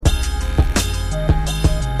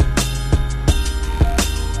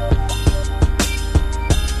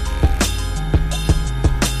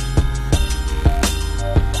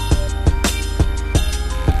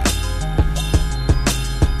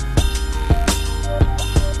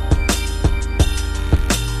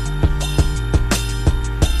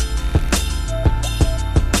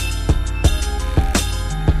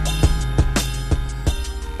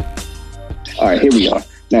right, here we are.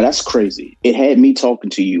 Now that's crazy. It had me talking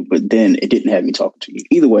to you, but then it didn't have me talking to you.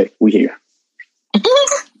 Either way, we're here.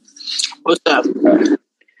 What's up?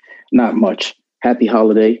 Not much. Happy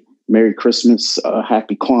holiday. Merry Christmas.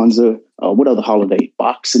 Happy Kwanzaa. What other holiday?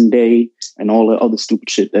 Boxing Day and all the other stupid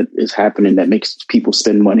shit that is happening that makes people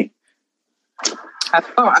spend money. I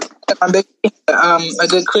thought a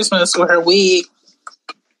good Christmas with her wig.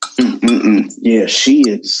 Yeah, she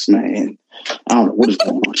is, man. I don't know what is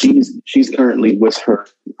going on. She's currently with her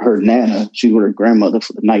nana. She's with her grandmother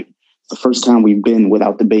for the night. The first time we've been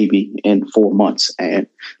without the baby in 4 months, and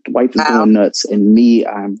the wife is going nuts. And me,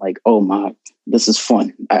 I'm like, oh my, this is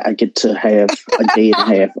fun. I get to have a day and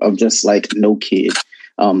a half of just like no kid.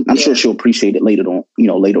 I'm sure she'll appreciate it later on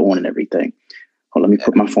and everything. Let me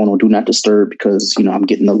put my phone on Do Not Disturb because, I'm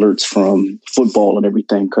getting alerts from football and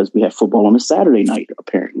everything because we have football on a Saturday night,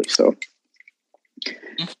 apparently. So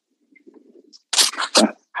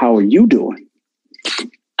how are you doing?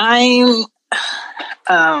 I'm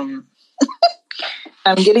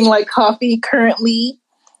getting my coffee currently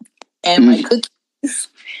and my cookies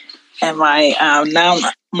and my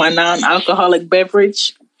non-alcoholic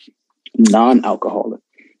beverage. Non-alcoholic.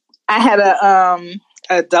 I had a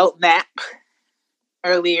adult nap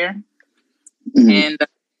earlier, and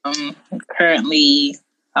currently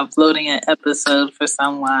uploading an episode for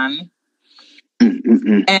someone.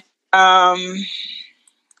 And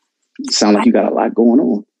sound like you got a lot going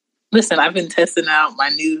on. Listen, I've been testing out my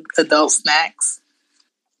new adult snacks.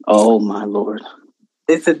 Oh my Lord!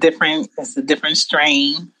 It's a different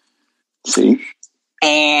strain. See,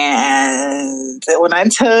 and when I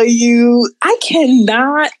tell you, I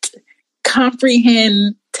cannot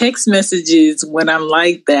comprehend text messages when I'm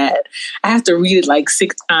like that. I have to read it like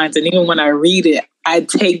 6 times, and even when I read it, I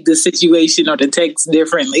take the situation or the text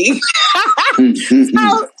differently.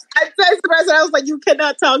 I texted myself, I was like, you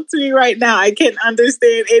cannot talk to me right now. I can't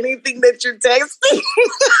understand anything that you're texting.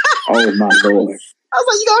 Oh my Lord. I was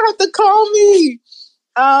like, you're going to have to call me.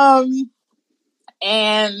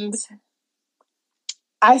 And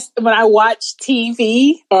when I watch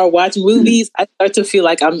TV or watch movies, I start to feel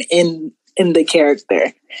like I'm in the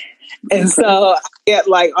character. And so I get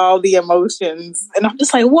like all the emotions and I'm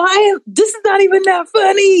just like, why? This is not even that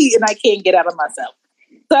funny. And I can't get out of myself.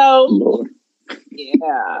 So, Lord.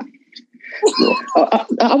 Yeah.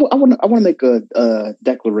 I want to make a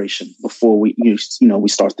declaration before we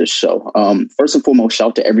start this show. First and foremost, shout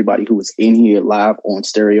out to everybody who is in here live on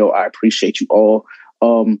stereo. I appreciate you all.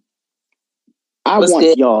 I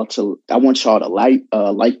want y'all to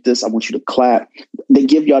like this. I want you to clap. They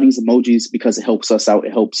give y'all these emojis because it helps us out.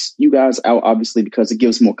 It helps you guys out, obviously, because it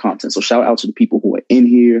gives more content. So shout out to the people who are in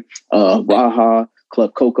here. Raha,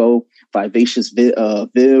 Club Coco, Vivacious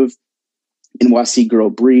Viv, NYC Girl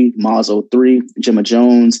Bree, Mazo 3, Gemma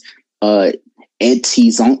Jones, Ed T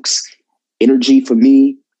Zonks, Energy for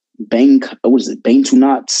Me, Bantu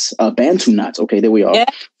Knots. Okay, there we are. Yeah.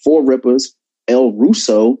 4 Rippers, El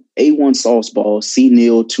Russo, A1 Sauceball, C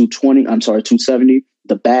Neil 270,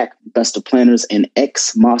 The Back, Best of Planners, and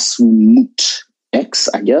X Masumut. X,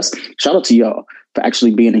 I guess. Shout out to y'all for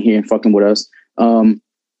actually being in here and fucking with us.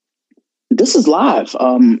 This is live.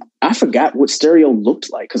 I forgot what stereo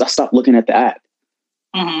looked like because I stopped looking at the app.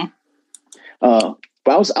 But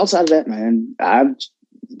I was outside of that, man.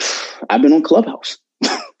 I've been on Clubhouse.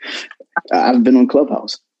 I've been on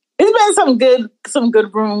Clubhouse. It's been some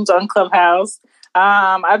good rooms on Clubhouse.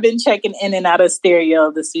 I've been checking in and out of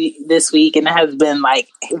stereo this week, and it has been like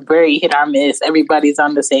very hit or miss. Everybody's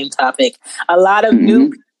on the same topic. A lot of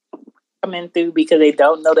new people coming through because they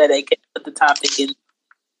don't know that they can put the topic in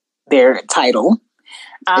their title.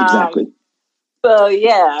 Exactly. So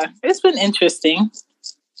yeah, it's been interesting.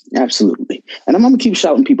 Absolutely. And I'm going to keep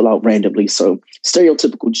shouting people out randomly. So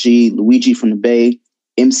Stereotypical G, Luigi from the Bay,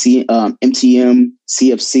 MTM,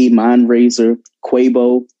 CFC, Mindrazor,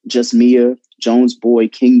 Quavo, Just Mia, Jones Boy,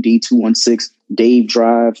 King D216, Dave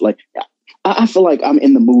Drive. Like, I feel like I'm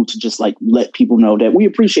in the mood to just like let people know that we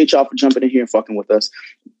appreciate y'all for jumping in here and fucking with us.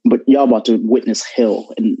 But y'all about to witness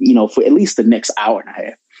hell and for at least the next hour and a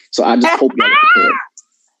half. So I just hope y'all are prepared.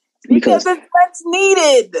 Because it's what's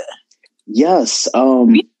needed. Yes.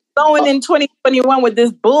 Going in 2021 with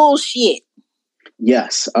this bullshit.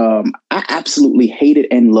 Yes. I absolutely hate it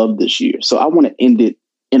and love this year. So I want to end it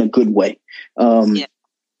in a good way.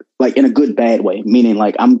 Like in a good, bad way. Meaning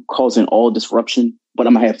like I'm causing all disruption, but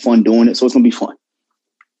I'm going to have fun doing it. So it's going to be fun.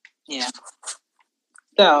 Yeah.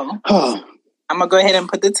 So I'm going to go ahead and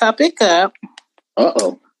put the topic up.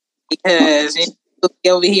 Uh-oh. Because you'll be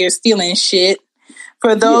over here stealing shit.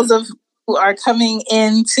 For those of who are coming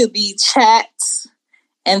into the chat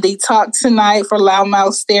and the talk tonight for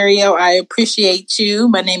Loudmouth Stereo. I appreciate you.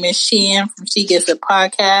 My name is Shan from She Gets It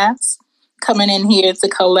Podcast. Coming in here to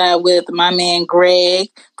collab with my man Greg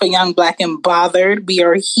for Young Black and Bothered. We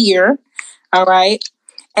are here. All right.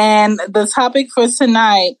 And the topic for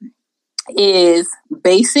tonight is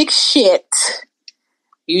basic shit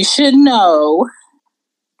you should know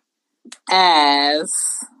as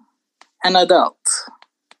an adult.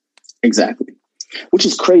 Exactly. Which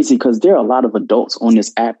is crazy because there are a lot of adults on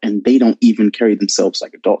this app and they don't even carry themselves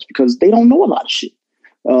like adults because they don't know a lot of shit.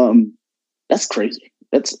 That's crazy.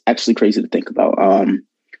 That's actually crazy to think about.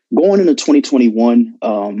 Going into 2021,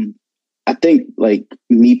 I think, like,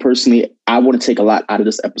 me personally, I want to take a lot out of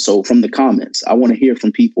this episode from the comments. I want to hear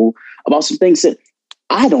from people about some things that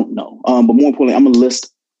I don't know. But more importantly, I'm going to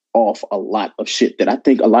list off a lot of shit that I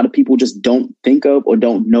think a lot of people just don't think of or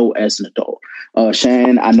don't know as an adult.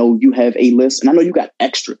 Shan, I know you have a list, and I know you got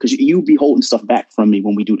extra because you be holding stuff back from me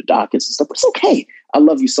when we do the dockets and stuff. But it's okay. I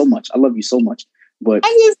love you so much. But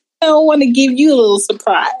I just don't want to give you a little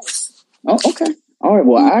surprise. Oh, okay. All right.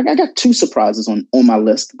 Well, I got 2 surprises on my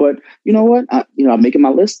list, but you know what? I'm making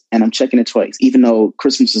my list and I'm checking it twice, even though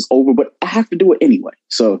Christmas is over, but I have to do it anyway.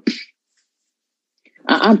 So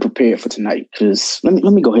I'm prepared for tonight because let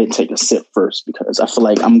me go ahead and take a sip first because I feel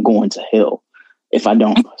like I'm going to hell if I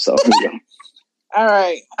don't. So here we go. All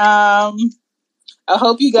right. I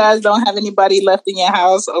hope you guys don't have anybody left in your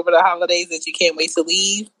house over the holidays that you can't wait to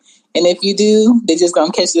leave. And if you do, they're just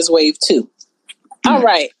going to catch this wave too. All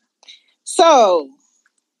right. So,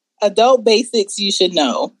 adult basics you should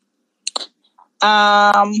know.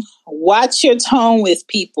 Watch your tone with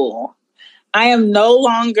people. I am no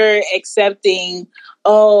longer accepting,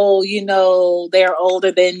 they're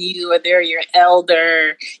older than you or they're your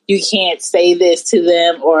elder. You can't say this to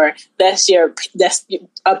them, or that's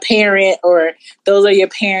a parent, or those are your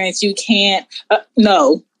parents. You can't.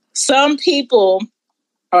 No, some people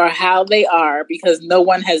are how they are because no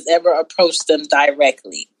one has ever approached them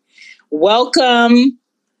directly. Welcome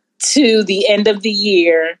to the end of the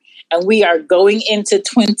year, and we are going into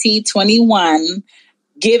 2021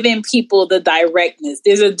 giving people the directness.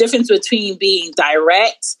 There's a difference between being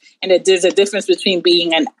direct and there's a difference between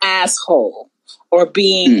being an asshole or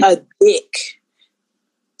being a dick.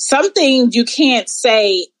 Some things you can't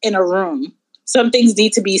say in a room. Some things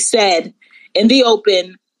need to be said in the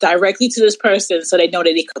open directly to this person so they know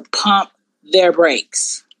that they could pump their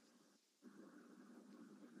brakes.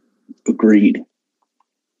 Agreed.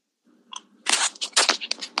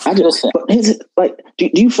 Do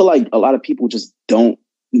you feel like a lot of people just don't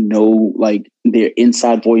know, like, their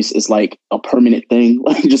inside voice is like a permanent thing?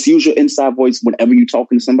 Like, just use your inside voice whenever you're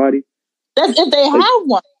talking to somebody? That's if they have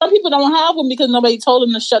one. Some people don't have one because nobody told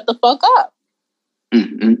them to shut the fuck up.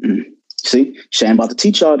 See, Shan about to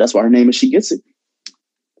teach y'all. That's why her name is She Gets It.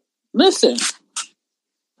 Listen,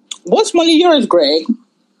 what's one of yours, Greg?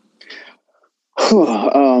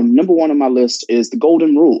 Number 1 on my list is the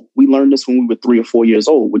golden rule. We learned this when we were 3 or 4 years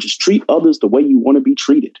old, which is treat others the way you want to be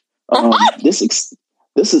treated.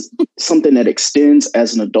 This is something that extends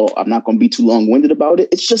as an adult. I'm not going to be too long-winded about it.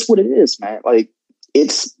 It's just what it is, man. Like,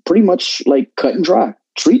 it's pretty much like cut and dry.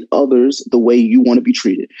 Treat others the way you want to be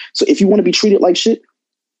treated. So if you want to be treated like shit,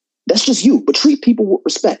 that's just you. But treat people with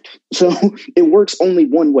respect. So it works only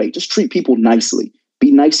one way. Just treat people nicely.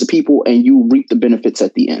 Be nice to people and you reap the benefits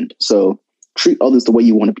at the end. So treat others the way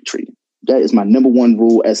you want to be treated. That is my number 1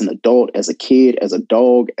 rule as an adult, as a kid, as a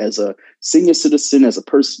dog, as a senior citizen, as a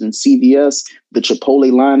person in CVS, the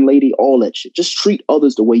Chipotle line lady, all that shit. Just treat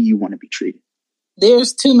others the way you want to be treated.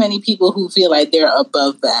 There's too many people who feel like they're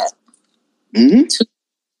above that. And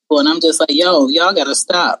I'm just like, y'all got to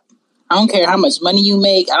stop. I don't care how much money you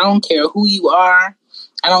make. I don't care who you are.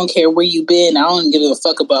 I don't care where you've been. I don't give a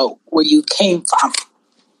fuck about where you came from.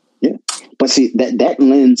 Yeah. But see, that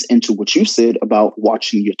lends into what you said about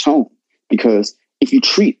watching your tone. Because if you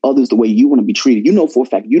treat others the way you want to be treated, you know for a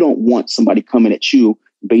fact you don't want somebody coming at you,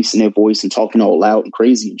 basing their voice and talking all loud and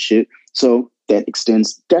crazy and shit. So that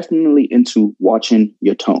extends definitely into watching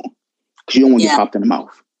your tone. Because you don't want to get popped in the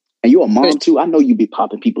mouth. And you're a mom too. I know you be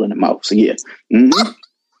popping people in the mouth. So yeah.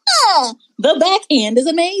 The backhand is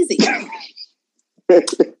amazing.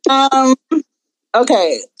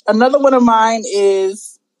 Okay. Another one of mine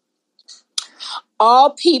is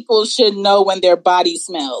all people should know when their body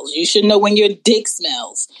smells. You should know when your dick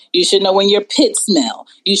smells. You should know when your pit smell.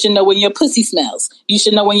 You should know when your pussy smells. You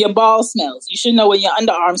should know when your ball smells. You should know when your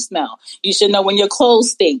underarms smell. You should know when your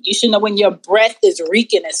clothes stink. You should know when your breath is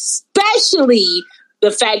reeking, especially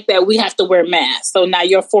the fact that we have to wear masks. So now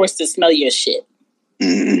you're forced to smell your shit.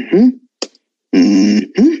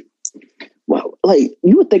 Well, like,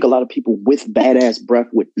 you would think a lot of people with badass breath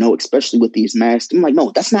would know, especially with these masks. I'm like,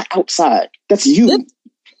 no, that's not outside. That's you.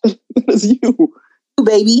 That's you,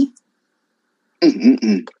 baby.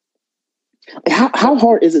 Mm-mm-mm. How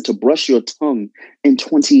hard is it to brush your tongue in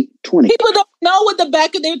 2020? People don't know what the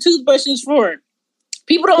back of their toothbrush is for.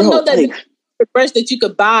 People don't know that there's a brush that you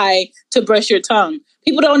could buy to brush your tongue.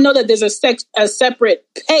 People don't know that there's a separate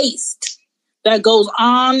paste that goes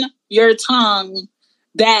on your tongue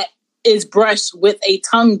that is brushed with a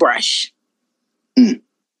tongue brush.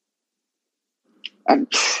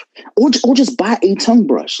 Or just buy a tongue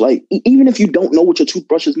brush. Like, even if you don't know what your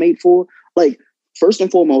toothbrush is made for, like, first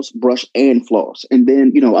and foremost, brush and floss. And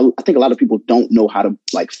then, I think a lot of people don't know how to,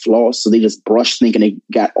 like, floss, so they just brush thinking they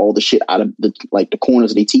got all the shit out of the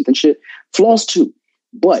corners of their teeth and shit. Floss too.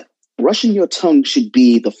 But brushing your tongue should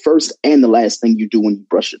be the first and the last thing you do when you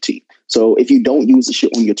brush your teeth. So if you don't use the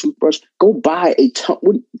shit on your toothbrush, go buy a tongue.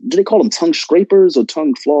 What do they call them? Tongue scrapers or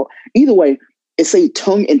tongue floss? Either way, it's a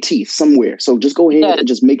tongue and teeth somewhere. So just go ahead and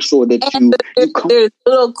just make sure that there's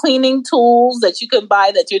little cleaning tools that you can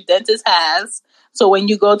buy that your dentist has. So when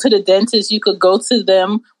you go to the dentist, you could go to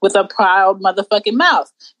them with a proud motherfucking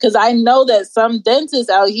mouth. Because I know that some dentists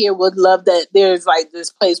out here would love that there's like this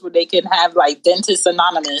place where they can have like Dentists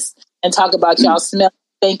Anonymous and talk about y'all smelling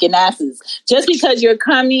stinking asses. Just because you're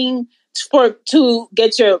coming to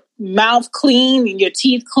get your mouth clean and your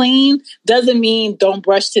teeth clean doesn't mean don't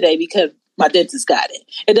brush today because my dentist got it.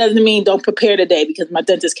 It doesn't mean don't prepare today because my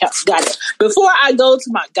dentist got it. Before I go to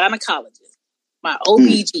my gynecologist, my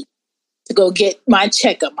OBG, to go get my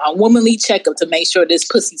checkup, my womanly checkup to make sure this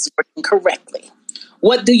pussy's working correctly.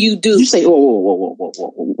 What do? You say, whoa.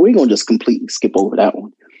 We're going to just completely skip over that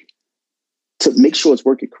one. To make sure it's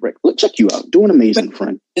working correct. Look, check you out. Doing amazing,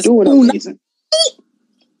 friend. Doing amazing.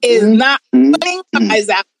 Is not putting eyes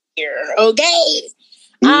out here, okay?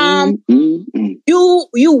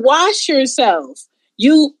 You wash yourself.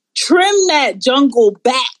 You trim that jungle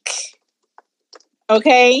back.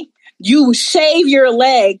 Okay? You shave your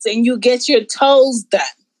legs and you get your toes done.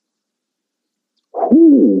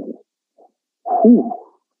 Ooh.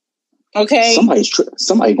 Okay? Somebody's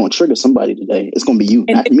going to trigger somebody today. It's going to be you,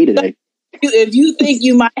 not me today. If you think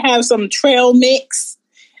you might have some trail mix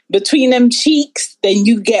between them cheeks, then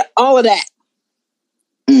you get all of that.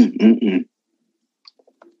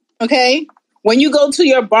 Okay? When you go to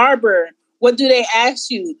your barber, what do they ask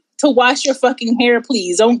you? To wash your fucking hair,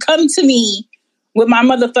 please. Don't come to me with my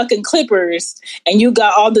motherfucking clippers and you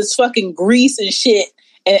got all this fucking grease and shit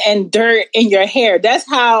and dirt in your hair. That's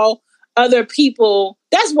how other people,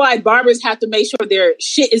 that's why barbers have to make sure their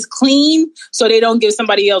shit is clean so they don't give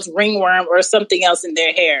somebody else ringworm or something else in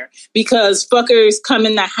their hair. Because fuckers come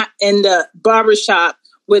in the barber shop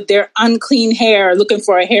with their unclean hair looking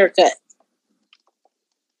for a haircut.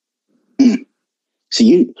 So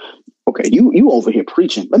you over here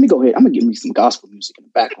preaching. Let me go ahead. I'm going to give me some gospel music in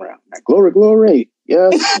the background. Like, glory, glory.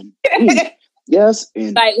 Yes. Yes.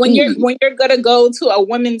 And like when you're going to go to a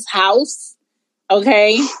woman's house,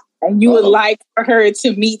 okay, and you would like for her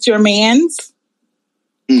to meet your mans,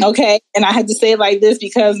 okay, and I had to say it like this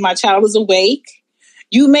because my child is awake,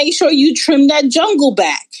 you make sure you trim that jungle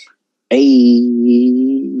back.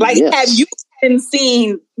 Like, yes. Have you been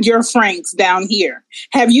seeing your Franks down here?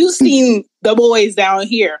 Have you seen the boys down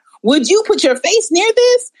here? Would you put your face near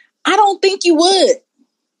this? I don't think you would.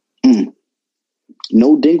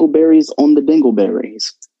 No dingleberries on the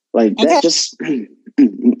dingleberries. Like, that just...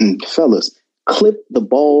 Fellas, clip the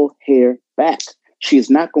bald hair back. She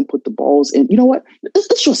is not going to put the balls in. You know what?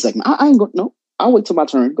 It's your segment. I ain't going to... No, I'll wait till my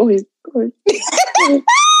turn. Go ahead. Your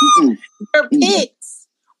pits.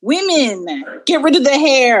 Women, get rid of the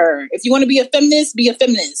hair. If you want to be a feminist.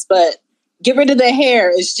 But get rid of the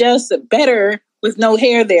hair. It's just better with no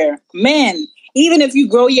hair there. Men, even if you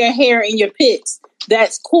grow your hair in your pits,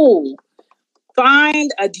 that's cool.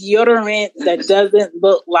 Find a deodorant that doesn't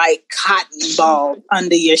look like cotton balls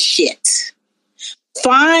under your shit.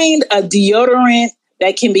 Find a deodorant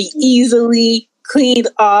that can be easily cleaned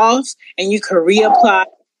off and you can reapply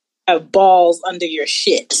balls under your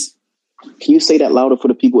shit. Can you say that louder for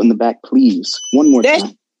the people in the back, please? One more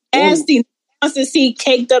time. Nasty. Wants to see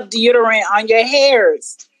caked up deodorant on your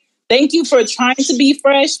hairs. Thank you for trying to be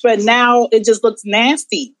fresh, but now it just looks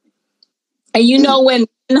nasty. And you know when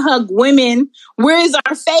men hug women, where is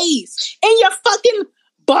our face? In your fucking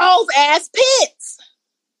balls ass pits.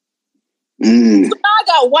 So now I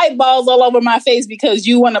got white balls all over my face because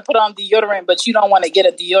you want to put on deodorant, but you don't want to get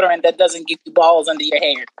a deodorant that doesn't give you balls under your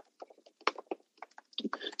hair.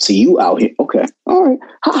 See, you out here. Okay. All right.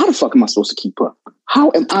 How the fuck am I supposed to keep up?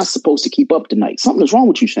 How am I supposed to keep up tonight? Something is wrong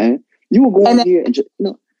with you, Shan. You were going here and just...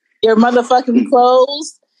 No. your motherfucking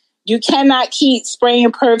clothes. You cannot keep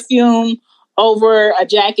spraying perfume over a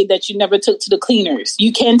jacket that you never took to the cleaners.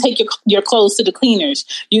 You can take your clothes to the cleaners.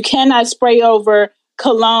 You cannot spray over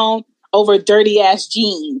cologne over dirty ass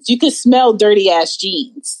jeans. You can smell dirty ass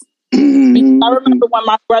jeans. I remember when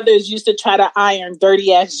my brothers used to try to iron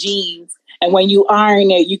dirty ass jeans, and when you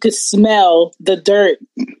iron it, you could smell the dirt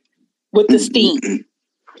with the steam.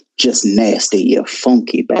 Just nasty, you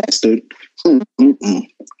funky bastard.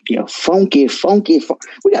 You funky.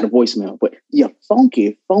 We got a voicemail, but you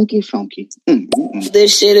funky.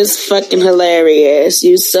 This shit is fucking hilarious.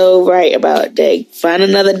 You so right about that. Find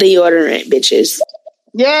another deodorant, bitches.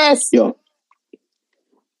 Yes. Yo.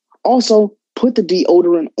 Also, put the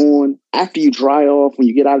deodorant on after you dry off when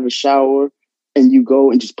you get out of the shower and you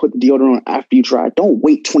go and just put the deodorant on after you dry. Don't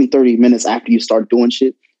wait 20, 30 minutes after you start doing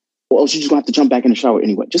shit, or else you're just going to have to jump back in the shower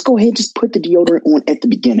anyway. Just go ahead and just put the deodorant on at the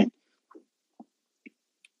beginning.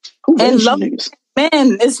 Who raised you niggas?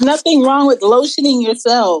 Man, there's nothing wrong with lotioning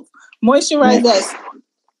yourself. Moisturize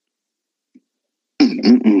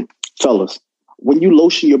that. Fellas, when you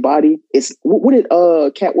lotion your body, it's what did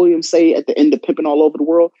Cat Williams say at the end of Pimping All Over the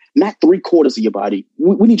World? Not 3/4 of your body.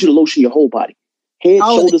 We need you to lotion your whole body. Head,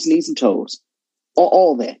 shoulders, knees, and toes.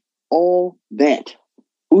 All that.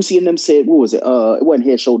 Uzi and them said, what was it? It wasn't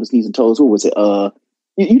head, shoulders, knees, and toes. What was it?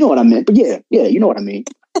 You know what I meant. But yeah, you know what I mean.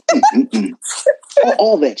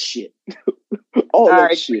 all that shit. all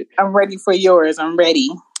that shit. I'm ready for yours. I'm ready.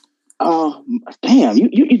 Damn,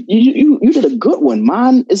 you did a good one.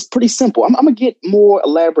 Mine is pretty simple. I'm gonna get more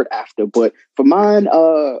elaborate after, but for mine,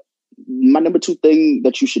 my number 2 thing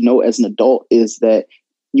that you should know as an adult is that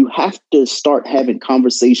you have to start having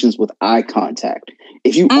conversations with eye contact.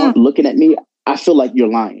 If you aren't looking at me, I feel like you're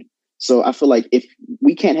lying. So I feel like if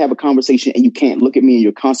we can't have a conversation and you can't look at me and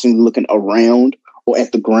you're constantly looking around or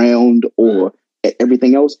at the ground or at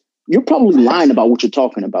everything else, you're probably lying about what you're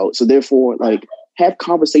talking about. So therefore, like, have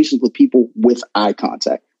conversations with people with eye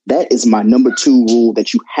contact. That is my number 2 rule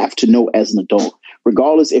that you have to know as an adult,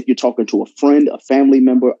 regardless if you're talking to a friend, a family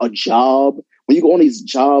member, a job. When you go on these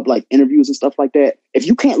job like interviews and stuff like that, if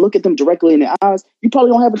you can't look at them directly in the eyes, you probably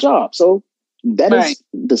don't have a job. So that is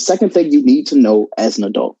the second thing you need to know as an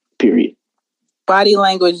adult, period. Body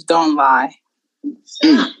language don't lie.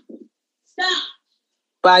 Stop.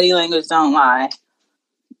 Body language don't lie.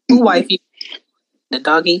 Who wifey? The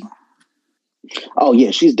doggy? Oh,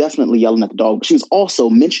 yeah, she's definitely yelling at the dog. But she was also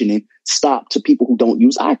mentioning stop to people who don't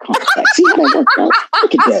use eye contact. See how that worked out?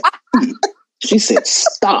 Look at that. She said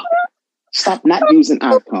stop. Stop not using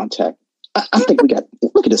eye contact. I think we got,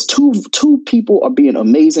 look at this. Two people are being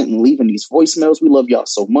amazing and leaving these voicemails. We love y'all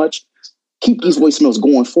so much. Keep these voicemails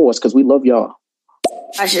going for us because we love y'all.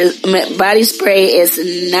 Body spray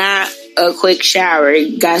is not a quick shower.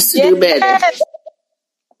 You got to do better.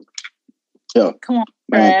 Yeah. Come on,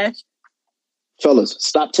 Crash. Fellas,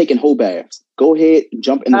 stop taking whole baths. Go ahead and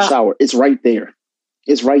jump in the shower. It's right there.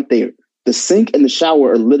 It's right there. The sink and the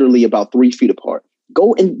shower are literally about 3 feet apart.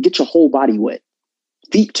 Go and get your whole body wet.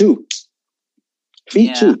 Feet too.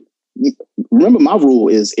 Remember, my rule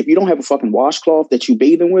is if you don't have a fucking washcloth that you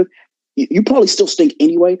bathing with, you probably still stink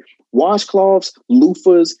anyway. Washcloths,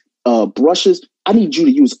 loofahs, brushes. I need you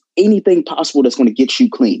to use anything possible that's going to get you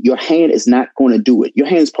clean. Your hand is not going to do it. Your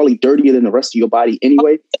hand is probably dirtier than the rest of your body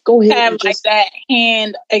anyway. Go ahead. Have like that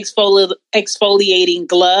hand exfoliating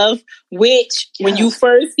glove, which when you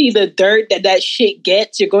first see the dirt that shit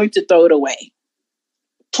gets, you're going to throw it away.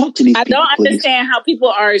 Talk to these people, don't understand how people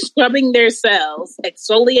are scrubbing their cells,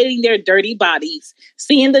 exfoliating their dirty bodies,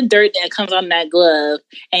 seeing the dirt that comes on that glove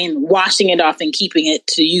and washing it off and keeping it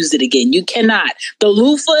to use it again. You cannot. The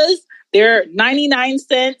loofahs, they're 99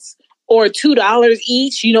 cents or $2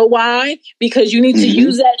 each. You know why? Because you need to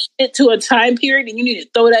use that shit to a time period and you need to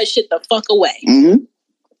throw that shit the fuck away. Mm-hmm.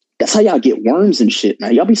 That's how y'all get worms and shit,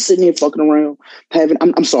 man. Y'all be sitting here fucking around having,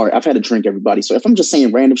 I'm sorry, I've had a drink, everybody. So if I'm just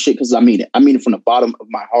saying random shit, because I mean it from the bottom of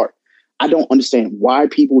my heart. I don't understand why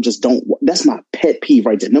people just don't. That's my pet peeve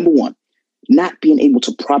right there. Number 1, not being able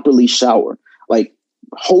to properly shower. Like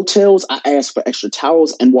hotels, I ask for extra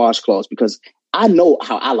towels and washcloths because I know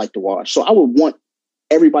how I like to wash. So I would want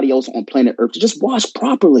everybody else on planet Earth to just wash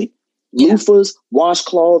properly. Yeah. Loofahs,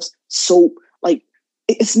 washcloths, soap, like,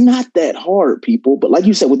 it's not that hard, people. But like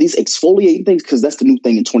you said, with these exfoliating things, because that's the new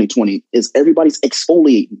thing in 2020, is everybody's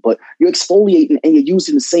exfoliating. But you're exfoliating and you're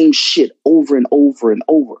using the same shit over and over and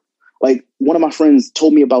over. Like one of my friends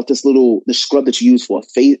told me about this scrub that you use for a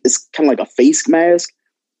face. It's kind of like a face mask.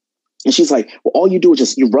 And she's like, well, all you do is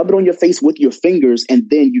just you rub it on your face with your fingers and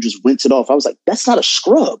then you just rinse it off. I was like, that's not a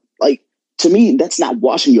scrub. Like, to me, that's not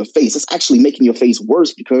washing your face. It's actually making your face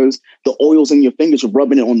worse because the oils in your fingers are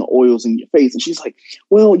rubbing it on the oils in your face. And she's like,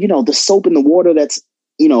 well, the soap and the water that's,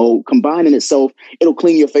 combining itself, it'll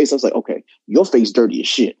clean your face. I was like, okay, your face dirty as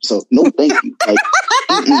shit. So no, thank you.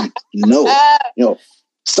 Like, no.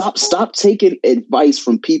 Stop taking advice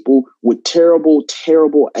from people with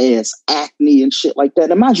terrible ass acne and shit like that.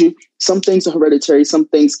 Now, mind you, some things are hereditary, some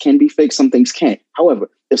things can be fixed, some things can't. However,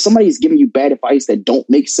 if somebody's giving you bad advice that don't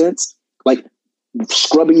make sense, like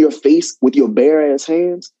scrubbing your face with your bare ass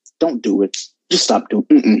hands, don't do it. Just stop doing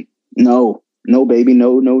it. No, baby,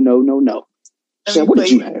 no. Shan, what did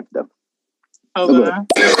you have though? Hello.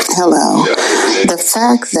 The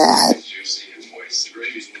fact that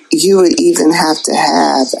you would even have to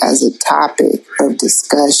have as a topic of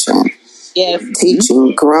discussion,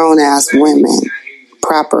 teaching grown-ass women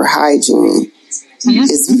proper hygiene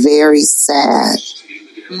is very sad.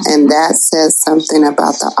 And that says something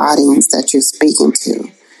about the audience that you're speaking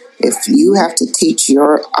to. If you have to teach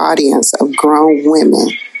your audience of grown women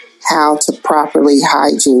how to properly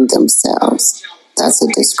hygiene themselves, that's a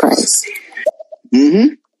disgrace.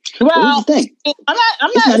 Well, I'm not saying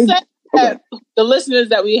that the listeners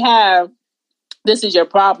that we have, this is your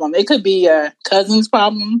problem. It could be a cousin's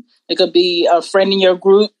problem. It could be a friend in your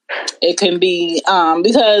group. It can be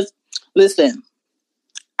because, listen,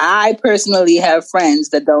 I personally have friends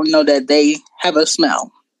that don't know that they have a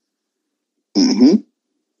smell.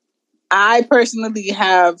 I personally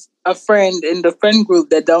have a friend in the friend group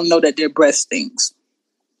that don't know that their breath stinks.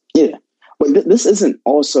 Yeah. But this isn't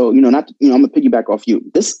also, I'm going to piggyback off you.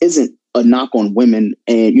 This isn't a knock on women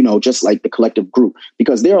and, just like the collective group,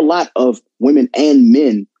 because there are a lot of women and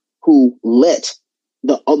men who let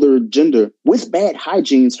the other gender with bad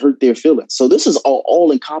hygienes hurt their feelings. So this is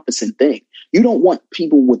all encompassing thing. You don't want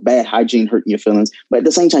people with bad hygiene hurting your feelings, but at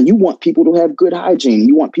the same time, you want people to have good hygiene.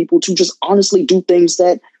 You want people to just honestly do things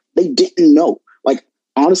that they didn't know. Like,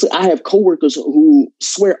 honestly, I have coworkers who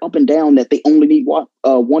swear up and down that they only need one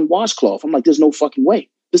washcloth. I'm like, there's no fucking way.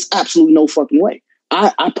 There's absolutely no fucking way.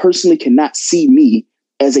 I personally cannot see me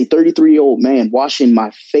as a 33-year-old man washing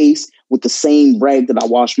my face with the same rag that I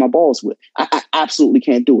wash my balls with. I absolutely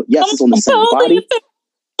can't do it. Yes, it's on the same body.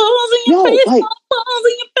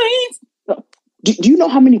 Do you know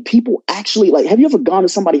how many people actually, like, have you ever gone to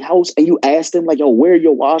somebody's house and you ask them, like, yo, where are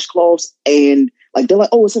your washcloths? And like, they're like,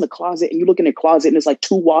 oh, it's in the closet. And you look in the closet and it's like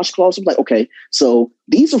 2 washcloths. I'm like, okay, so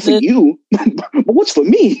these are for you, but what's for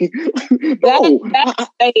me?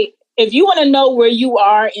 If you want to know where you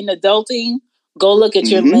are in adulting, go look at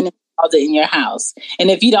your linen closet in your house. And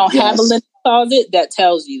if you don't have a linen closet, that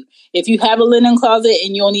tells you. If you have a linen closet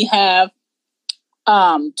and you only have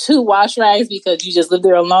 2 wash rags because you just live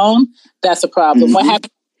there alone, that's a problem. What happens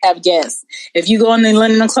if you have guests? If you go in the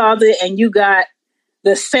linen closet and you got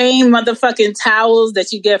the same motherfucking towels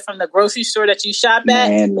that you get from the grocery store that you shop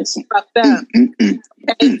at, you fucked up.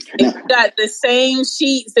 If you got the same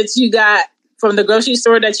sheets that you got from the grocery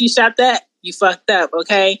store that you shopped at, you fucked up,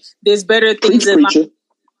 okay? There's better things in life.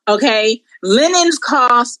 Okay? Good linens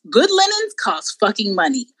cost fucking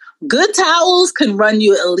money. Good towels can run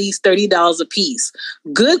you at least $30 a piece.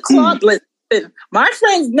 Good cloth, listen, my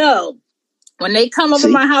friends know when they come over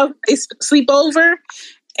my house, they sleep over,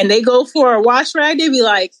 and they go for a wash rag, they be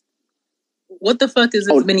like, what the fuck is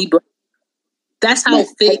this mini bra? That's how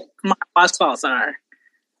thick my washcloths are.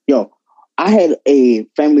 Yo, I had a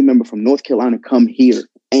family member from North Carolina come here,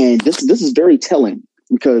 and this is very telling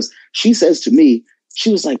because she says to me, she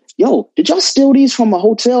was like, yo, did y'all steal these from a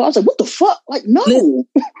hotel? I was like, what the fuck? Like, no.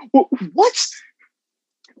 What?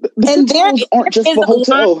 And there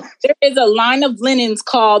is a line of linens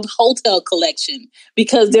called Hotel Collection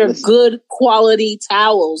because they're good quality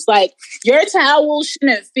towels. Like, your towels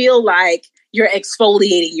shouldn't feel like you're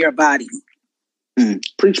exfoliating your body.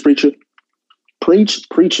 Preach, preacher. Preach,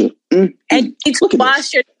 preacher. And you can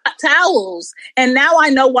wash your towels. And now I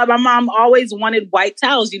know why my mom always wanted white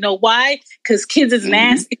towels. You know why? Because kids is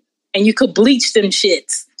nasty and you could bleach them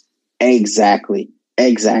shits. Exactly.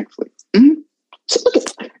 So look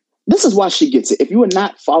at this is why She Gets It. If you are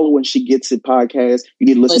not following She Gets It podcast, you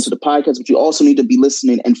need to listen to the podcast, but you also need to be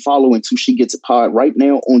listening and following to She Gets It pod right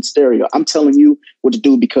now on stereo. I'm telling you what to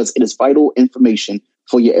do because it is vital information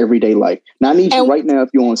for your everyday life. Now, I need you right now, if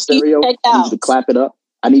you're on stereo, I need you to clap it up.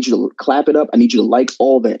 I need you to clap it up. I need you to like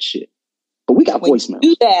all that shit. But we got voicemail.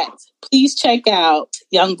 Do that. Please check out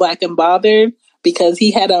Young Black and Bothered because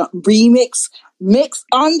he had a mix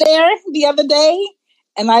on there the other day.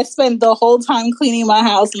 And I spent the whole time cleaning my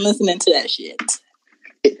house and listening to that shit.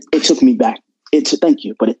 It took me back. Thank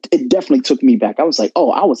you. But it definitely took me back. I was like,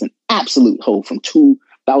 oh, I was an absolute hoe from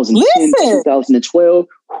 2010 to 2012.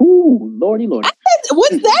 Whoo, lordy. Was that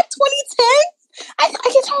 2010? I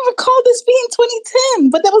can't recall this being 2010,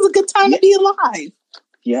 but that was a good time to be alive.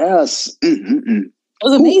 Yes. It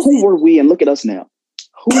was amazing. Who were we? And look at us now.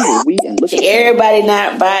 Who were we? And look at everybody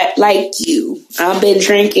not like you. I've been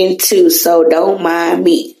drinking too, so don't mind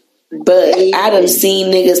me. But I done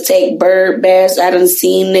seen niggas take bird baths. I done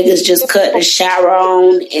seen niggas just cut the shower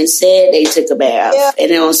on and said they took a bath. Yeah. And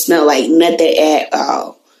it don't smell like nothing at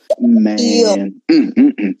all. Man.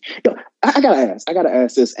 I gotta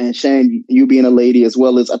ask this. And Shane, you being a lady as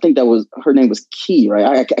well as, I think her name was Key,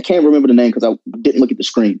 right? I can't remember the name because I didn't look at the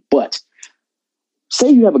screen. But say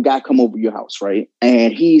you have a guy come over your house, right?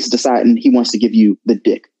 And he's deciding he wants to give you the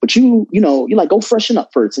dick. But you're like, go freshen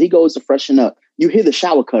up first. So he goes to freshen up. You hear the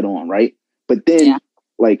shower cut on, right? But then,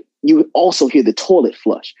 like, you also hear the toilet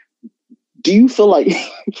flush. Do you feel like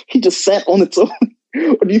he just sat on the toilet?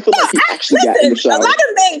 Or do you feel like he actually got in the shower? A lot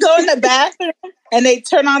of men go in the bathroom and they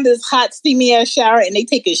turn on this hot, steamy ass shower and they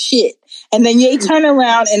take a shit. And then they turn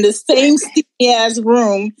around in the same steamy ass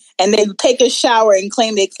room and they take a shower and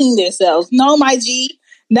claim they clean themselves. No, my G.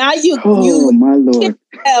 Now you my Lord.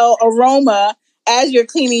 Smell aroma as you're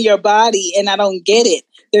cleaning your body, and I don't get it.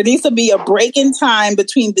 There needs to be a break in time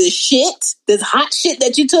between this hot shit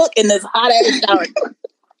that you took, and this hot ass shower.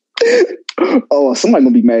 Oh, somebody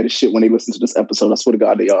gonna be mad as shit when they listen to this episode. I swear to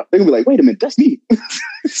God, they are. They're gonna be like, "Wait a minute, that's me."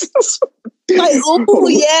 Like, oh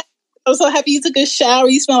yeah, I'm so happy you took a shower.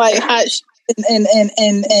 You smell like hot shit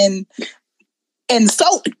and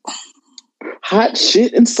soap. Hot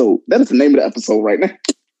shit and soap. That is the name of the episode right now.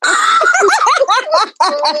 I'm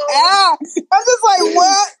just like,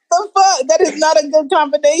 what the fuck? That is not a good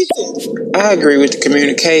combination. I agree with the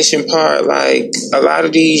communication part. Like, a lot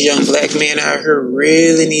of these young black men out here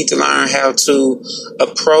really need to learn how to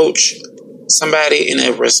approach somebody in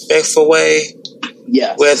a respectful way.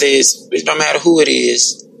 Yeah. Whether it don't matter who it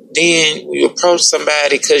is. Then you approach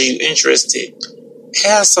somebody because you're interested.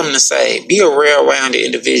 Have something to say. Be a well-rounded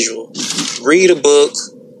individual. Read a book.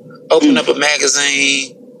 Open up a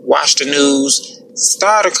magazine. Watch the news.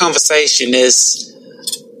 Start a conversation that's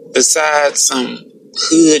besides some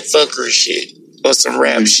hood fucker shit or some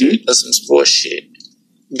rap shit or some sports shit.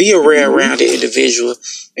 Be a well-rounded individual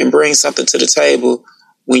and bring something to the table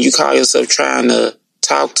when you call yourself trying to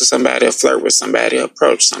talk to somebody or flirt with somebody or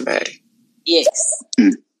approach somebody. Yes.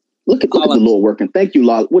 Look at the Lord working. Thank you,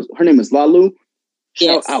 Lalu. Her name is Lalu.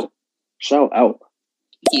 Shout out.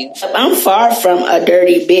 Yeah. I'm far from a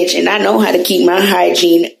dirty bitch, and I know how to keep my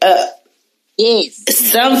hygiene up. Yes.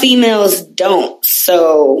 Some females don't,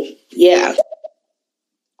 so yeah.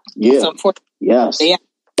 Yeah. Yes. Yeah.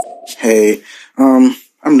 Hey, I'm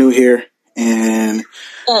new here, and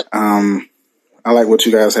I like what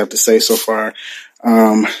you guys have to say so far.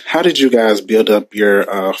 How did you guys build up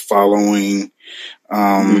your following?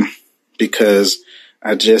 Because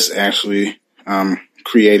I just actually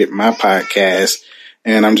created my podcast,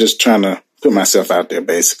 and I'm just trying to put myself out there,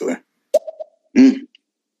 basically.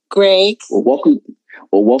 Greg. Well,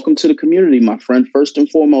 welcome to the community, my friend. First and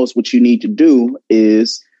foremost, what you need to do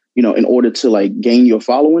is, in order to like gain your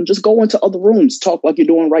following, just go into other rooms, talk like you're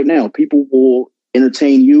doing right now. People will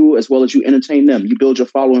entertain you as well as you entertain them. You build your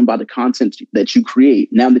following by the content that you create.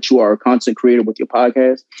 Now that you are a content creator with your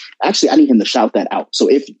podcast, actually, I need him to shout that out. So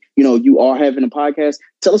if, you are having a podcast,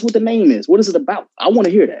 tell us what the name is. What is it about? I want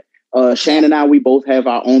to hear that. Shannon and I, we both have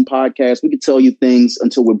our own podcast. We could tell you things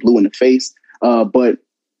until we're blue in the face. But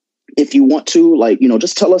if you want to,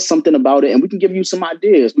 just tell us something about it and we can give you some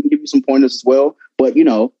ideas. We can give you some pointers as well. But,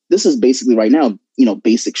 this is basically right now,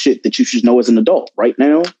 basic shit that you should know as an adult right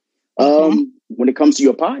now. When it comes to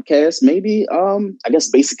your podcast, maybe, I guess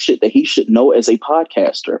basic shit that he should know as a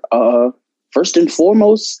podcaster. First and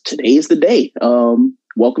foremost, today is the day.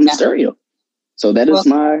 Welcome to Stereo. So that is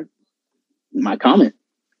my comment.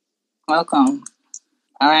 Welcome.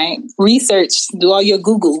 All right. Research, do all your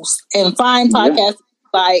Googles and find podcasts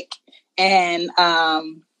and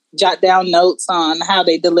jot down notes on how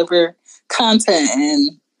they deliver content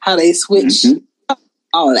and how they switch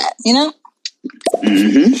all of that,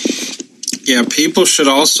 Yeah, people should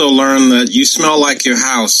also learn that you smell like your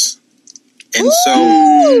house. And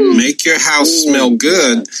so make your house smell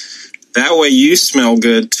good. That way you smell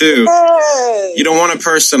good too. You don't want a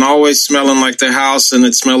person always smelling like their house and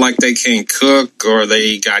it smell like they can't cook or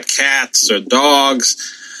they got cats or dogs.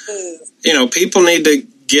 People need to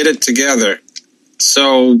get it together.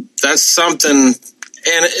 So that's something, and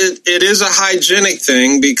it is a hygienic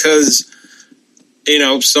thing because,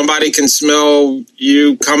 somebody can smell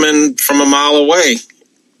you coming from a mile away.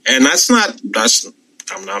 And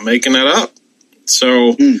I'm not making that up.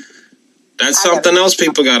 So that's something else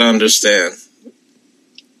people got to understand.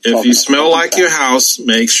 If you smell like your house,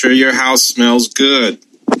 make sure your house smells good.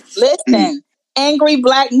 Listen, angry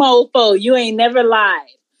black mofo, you ain't never lied.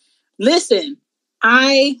 Listen,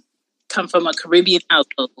 I come from a Caribbean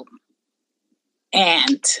household.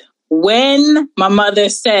 And when my mother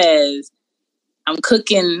says, I'm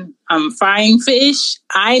frying fish,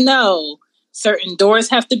 I know certain doors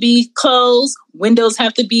have to be closed, windows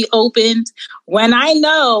have to be opened. When I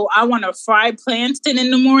know I want to fry plantain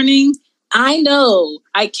in the morning, I know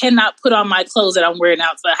I cannot put on my clothes that I'm wearing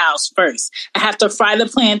out to the house first. I have to fry the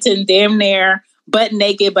plantain damn near butt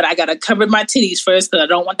naked, but I got to cover my titties first because I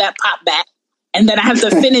don't want that pop back. And then I have to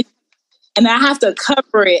finish, and I have to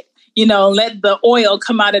cover it, let the oil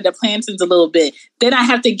come out of the plantains a little bit. Then I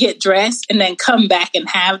have to get dressed and then come back and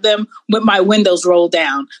have them with my windows rolled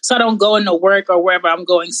down so I don't go into work or wherever I'm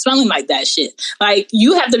going smelling like that shit. Like,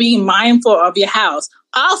 you have to be mindful of your house.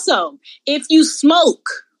 Also, if you smoke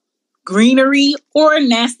greenery or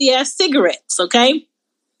nasty ass cigarettes, okay?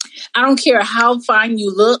 I don't care how fine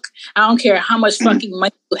you look. I don't care how much fucking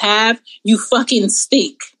money you have. You fucking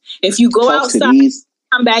stink. If you go outside,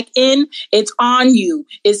 come back in, it's on you.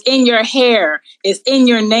 It's in your hair. It's in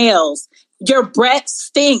your nails. Your breath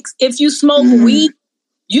stinks. If you smoke weed,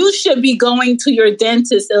 you should be going to your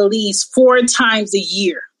dentist at least 4 times a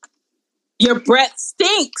year. Your breath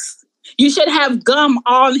stinks. You should have gum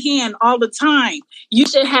on hand all the time. You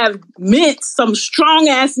should have mints, some strong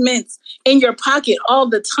ass mints in your pocket all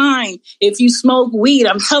the time. If you smoke weed,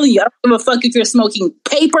 I'm telling you, I don't give a fuck if you're smoking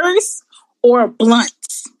papers or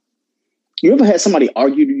blunts. You ever had somebody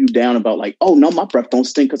argue you down about like, oh no, my breath don't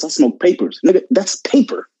stink because I smoke papers? Nigga, that's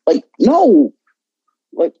paper. Like, no.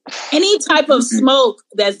 Like, any type of smoke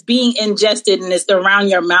that's being ingested and it's around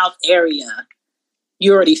your mouth area,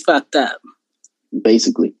 you already fucked up.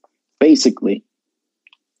 Basically.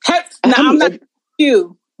 Now, I'm not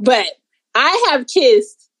you, but I have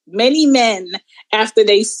kissed many men after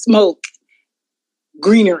they smoke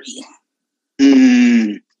greenery.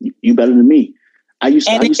 You better than me. I used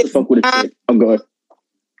to fuck with a chick. Oh, go ahead.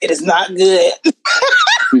 It is not good.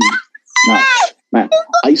 Man,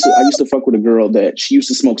 I used to fuck with a girl that she used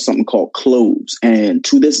to smoke something called cloves, and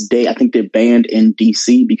to this day, I think they're banned in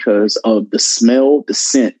DC because of the smell, the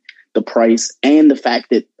scent, the price, and the fact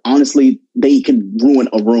that honestly they can ruin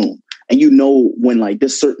a room. And when like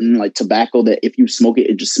there's certain like tobacco that if you smoke it,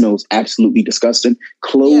 it just smells absolutely disgusting.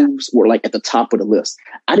 Cloves were like at the top of the list.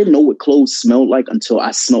 I didn't know what cloves smelled like until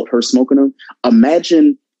I smelled her smoking them.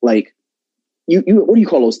 Imagine like you what do you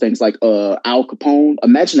call those things? Like Al Capone.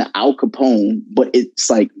 Imagine an Al Capone, but it's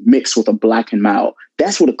like mixed with a Black and Mild.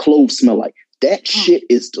 That's what a clove smell like. That shit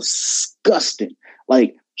is disgusting.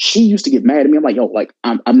 Like, she used to get mad at me. I'm like, yo, like,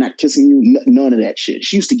 I'm not kissing you. None of that shit.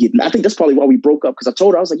 She used to get, I think that's probably why we broke up. Cause I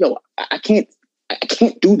told her, I was like, yo, I can't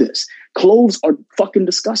do this. Cloves are fucking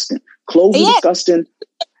disgusting. Cloves are disgusting.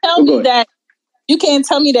 You can't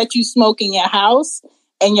tell me that you smoke in your house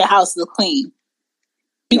and your house is clean.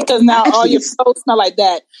 Because now all your clothes smell like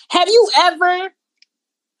that. Have you ever,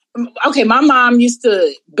 okay, my mom used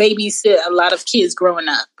to babysit a lot of kids growing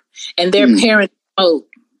up and their parents smoked.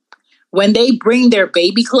 When they bring their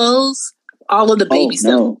baby clothes, all of the baby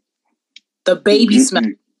stuff, the baby smell.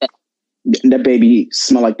 That baby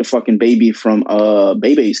smell like the fucking baby from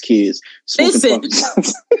Bebe's Kids. Listen,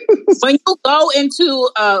 when you go into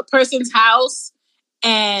a person's house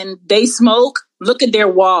and they smoke, look at their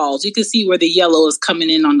walls. You can see where the yellow is coming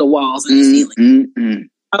in on the walls and the ceiling.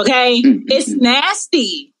 Okay? It's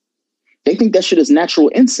nasty. They think that shit is natural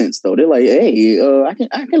incense, though. They're like, hey, I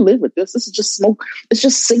can live with this. This is just smoke. It's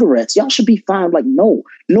just cigarettes. Y'all should be fine. Like, no,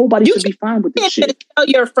 nobody should be fine with this shit. You can't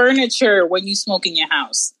your furniture when you smoke in your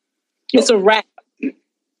house. It's a wrap.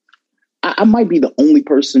 I might be the only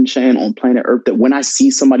person, Chan, on planet Earth that when I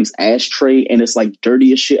see somebody's ashtray and it's like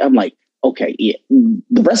dirty as shit, I'm like, okay, yeah,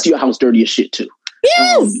 the rest of your house dirty as shit too.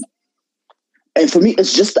 Yes. And for me,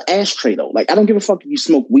 it's just the ashtray, though. Like, I don't give a fuck if you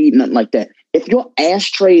smoke weed, nothing like that. If your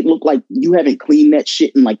ashtray look like you haven't cleaned that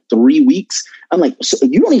shit in like 3 weeks, I'm like, so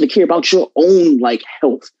you don't even care about your own like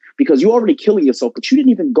health because you're already killing yourself, but you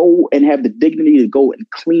didn't even go and have the dignity to go and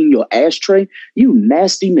clean your ashtray. You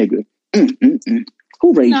nasty nigga.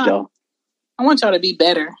 Who raised y'all? I want y'all to be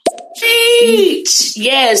better. Preach.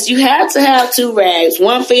 Yes, you have to have 2 rags.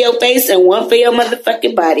 One for your face and one for your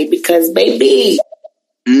motherfucking body because, baby.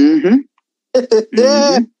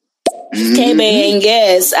 Okay, man,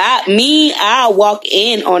 yes. I'll walk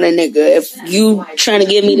in on a nigga. If you trying to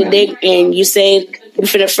give me the dick and you say you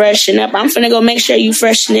finna freshen up, I'm finna go make sure you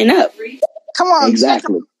freshening up. Come on.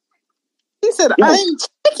 Exactly. He said, I'm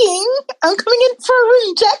checking. I'm coming in for a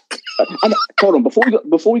room check. Hold on.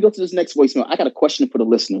 Before we go to this next voicemail, I got a question for the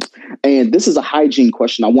listeners. And this is a hygiene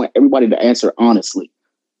question. I want everybody to answer honestly.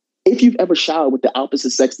 If you've ever showered with the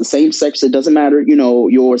opposite sex, the same sex, it doesn't matter,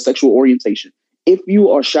 your sexual orientation. If you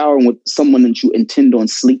are showering with someone that you intend on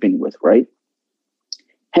sleeping with, right?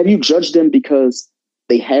 Have you judged them because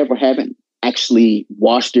they have or haven't actually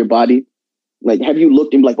washed their body? Like, have you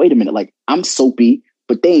looked and be like, wait a minute, like, I'm soapy,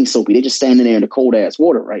 but they ain't soapy. They're just standing there in the cold ass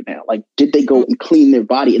water right now. Like, did they go and clean their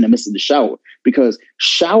body in the midst of the shower? Because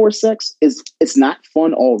shower sex it's not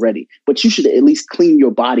fun already, but you should at least clean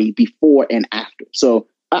your body before and after. So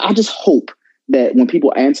I just hope that when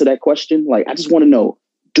people answer that question, like, I just want to know,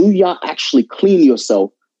 do y'all actually clean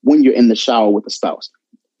yourself when you're in the shower with a spouse?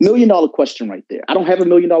 $1 million question right there. I don't have $1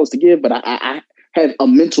 million to give, but I have a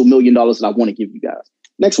mental $1 million that I want to give you guys.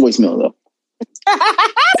 Next voicemail, though.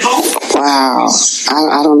 Wow.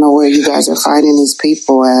 I don't know where you guys are finding these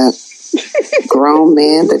people at. Grown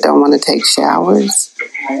men that don't want to take showers.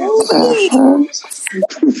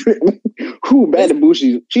 Who Bad and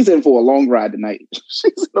Bushi? She's in for a long ride tonight.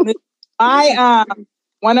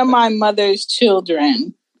 One of my mother's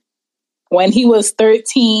children, when he was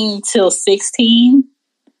 13 till 16,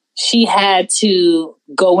 she had to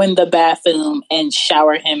go in the bathroom and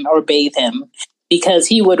shower him or bathe him because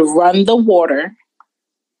he would run the water,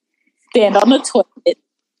 stand on the toilet,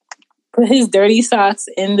 put his dirty socks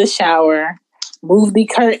in the shower, move the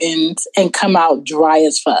curtains, and come out dry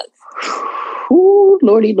as fuck. Ooh,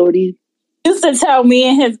 lordy. He used to tell me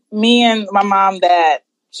and my mom that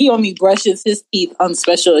he only brushes his teeth on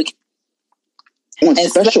special occasions. On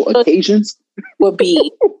special occasions? Would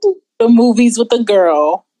be the movies with a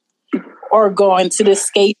girl or going to the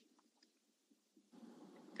skate.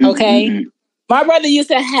 Okay? Mm-hmm. My brother used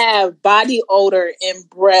to have body odor and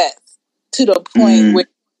breath to the point where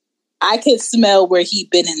I could smell where he'd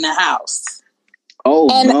been in the house. Oh,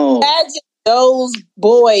 and no. Imagine those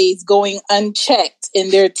boys going unchecked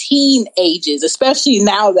in their teen ages, especially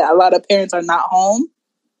now that a lot of parents are not home.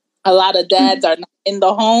 A lot of dads are not in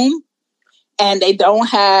the home, and they don't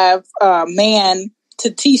have a man to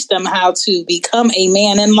teach them how to become a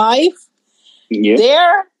man in life. Yeah.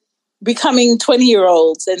 They're becoming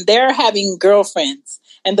 20-year-olds, and they're having girlfriends.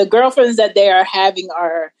 And the girlfriends that they are having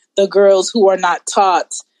are the girls who are not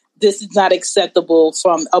taught this is not acceptable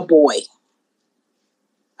from a boy.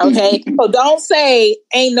 Okay? So don't say,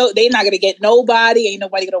 they're not going to get nobody, ain't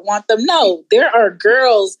nobody going to want them. No, there are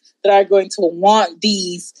girls that are going to want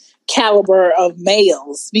these caliber of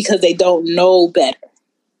males because they don't know better.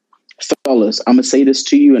 Fellas, I'm going to say this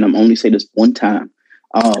to you, and I'm only say this one time.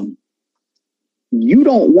 You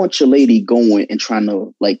don't want your lady going and trying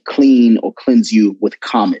to like clean or cleanse you with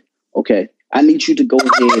Comet. Okay? I need you to go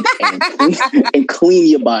ahead and clean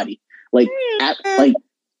your body.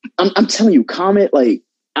 I'm telling you, Comet, like,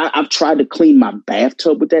 I've tried to clean my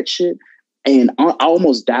bathtub with that shit, and I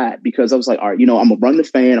almost died because I was like, all right, I'm going to run the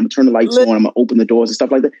fan, I'm going to turn the lights on, I'm going to open the doors and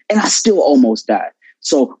stuff like that, and I still almost died.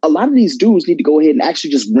 So a lot of these dudes need to go ahead and actually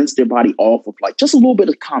just rinse their body off with like just a little bit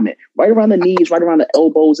of Comet, right around the knees, right around the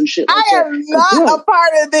elbows and shit. Like I am not a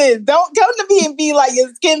part of this. Don't come to me and be like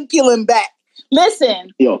your skin peeling back.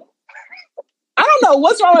 Listen, I don't know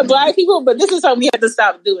what's wrong with black people, but this is something we have to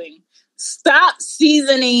stop doing. Stop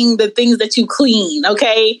seasoning the things that you clean,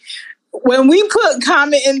 okay? When we put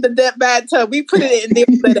Comet in the bathtub, we put it in there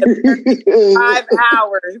for 5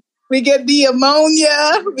 hours. We get the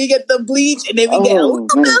ammonia, we get the bleach, and then we get a little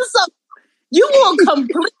bit of something. You will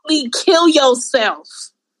completely kill yourself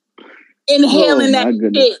inhaling that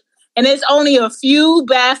shit. And there's only a few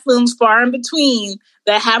bathrooms far in between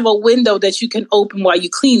that have a window that you can open while you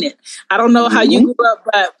clean it. I don't know how you grew up,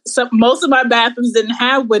 but most of my bathrooms didn't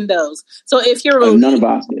have windows. So if you're releasing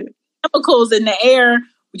chemicals in the air,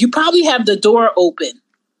 you probably have the door open.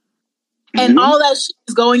 And all that shit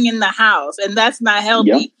is going in the house, and that's not healthy.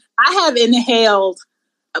 Yep. I have inhaled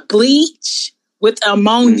a bleach with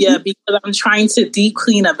ammonia because I'm trying to deep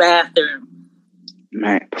clean a bathroom.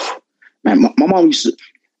 Man, my mom used to.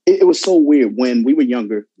 It was so weird when we were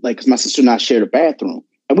younger, like, because my sister and I shared a bathroom,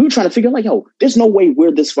 and we were trying to figure out, like, yo, there's no way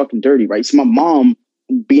we're this fucking dirty, right? So my mom,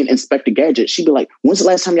 being Inspector Gadget, she'd be like, when's the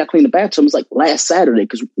last time y'all cleaned the bathroom? It was like last Saturday,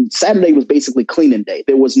 because Saturday was basically cleaning day.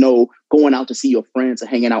 There was no going out to see your friends and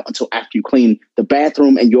hanging out until after you clean the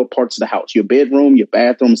bathroom and your parts of the house, your bedroom, your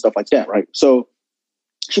bathroom, and stuff like that, right? So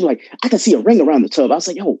she'd be like, I can see a ring around the tub. I was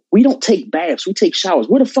like, yo, we don't take baths, we take showers.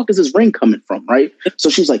 Where the fuck is this ring coming from, right? So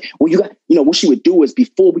she's like, well, you got, what she would do is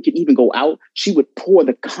before we could even go out, she would pour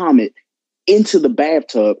the Comet into the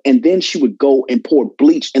bathtub, and then she would go and pour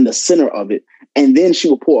bleach in the center of it, and then she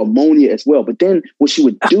would pour ammonia as well. But then what she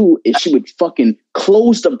would do is she would fucking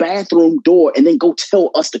close the bathroom door and then go tell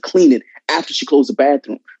us to clean it after she closed the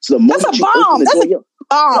bathroom. So the moment That's a you bomb. open the door,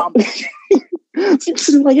 Bomb.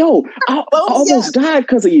 so like, yo, I almost died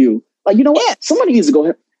because of you. Like, you know what? Yeah. Somebody needs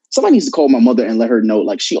to call my mother and let her know.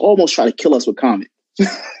 Like, she almost tried to kill us with comment.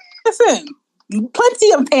 Listen,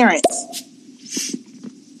 plenty of parents.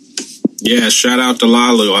 Yeah, shout out to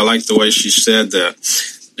Lalu. I like the way she said that.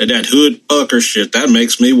 That hood fucker shit, that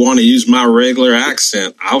makes me want to use my regular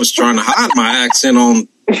accent. I was trying to hide my accent on,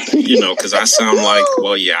 because I sound like,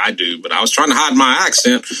 well, yeah, I do. But I was trying to hide my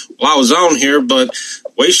accent while I was on here. But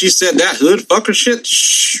the way she said that hood fucker shit,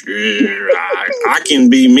 I can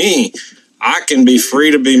be me. I can be free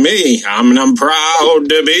to be me. I'm proud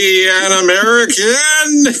to be an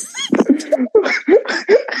American.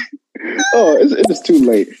 Oh, it's just too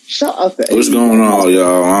late. Shout out to what's going on,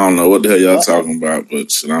 y'all? I don't know what the hell y'all talking about, but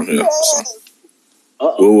shit, I'm here. So.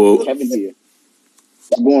 Whoa. Kevin here.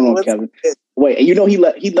 What's going on, Kevin? Wait, and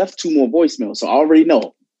he left 2 more voicemails, so I already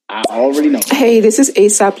know. Hey, this is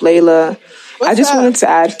ASAP Layla. I just wanted to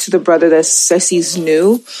add to the brother that says he's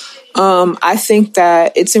new. I think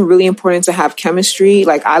that it's really important to have chemistry.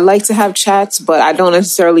 Like, I like to have chats, but I don't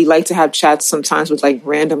necessarily like to have chats sometimes with like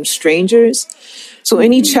random strangers. So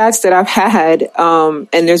any chats that I've had, and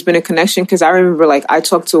there's been a connection, because I remember like I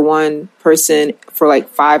talked to one person for like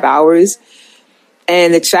 5 hours,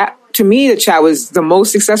 and the chat was the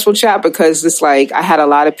most successful chat because it's like I had a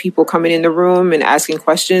lot of people coming in the room and asking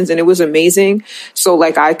questions, and it was amazing. So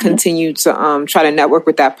like I continued to try to network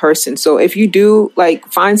with that person. So if you do like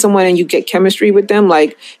find someone and you get chemistry with them,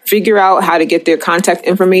 like figure out how to get their contact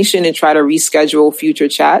information and try to reschedule future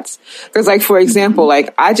chats. Because like, for example,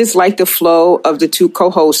 like I just like the flow of the 2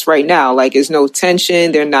 co-hosts right now. Like there's no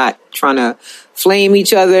tension. They're not trying to flame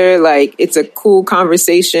each other. Like it's a cool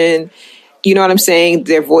conversation. You know what I'm saying?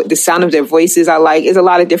 The sound of their voices I like. There's a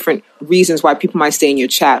lot of different reasons why people might stay in your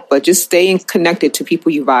chat, but just staying connected to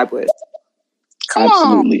people you vibe with.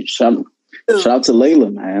 Absolutely. Shout out to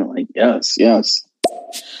Layla, man. Like, yes.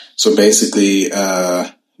 So basically,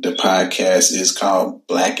 the podcast is called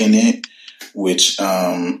Blacking It, which is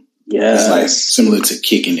like similar to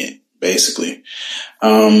Kicking It, basically.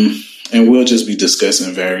 And we'll just be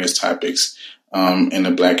discussing various topics in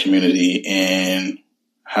the Black community and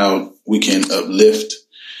how we can uplift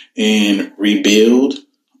and rebuild.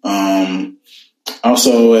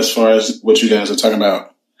 Also, as far as what you guys are talking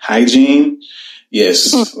about, hygiene,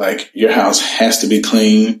 yes, like your house has to be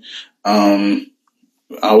clean.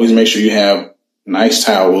 Always make sure you have nice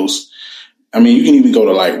towels. I mean, you can even go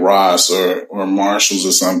to like Ross or Marshalls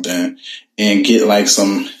or something and get like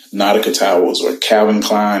some Nautica towels or Calvin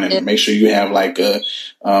Klein, and make sure you have like a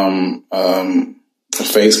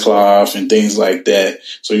face cloth and things like that.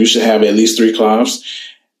 So you should have at least 3 cloths,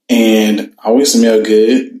 and always smell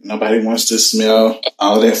good. Nobody wants to smell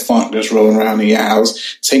all of that funk that's rolling around in your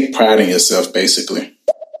house. Take pride in yourself, basically.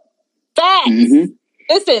 Facts. Mm-hmm.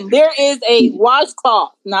 Listen, there is a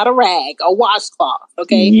washcloth, not a rag, a washcloth.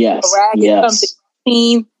 Okay, yes, a rag is something you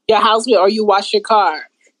clean your house with, or you wash your car.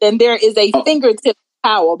 Then there is a fingertip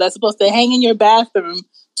towel that's supposed to hang in your bathroom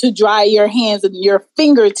to dry your hands and your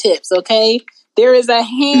fingertips. Okay. There is a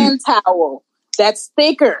hand towel that's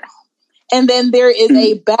thicker, and then there is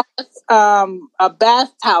a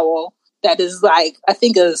bath towel that is like, I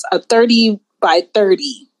think is a 30 by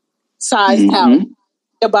 30 size towel.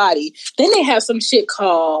 Your body. Then they have some shit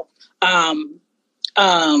called bath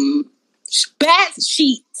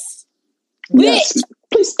sheets, which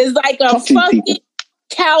is like a fucking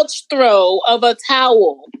couch throw of a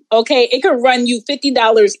towel. Okay, it could run you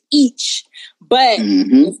 $50 each. But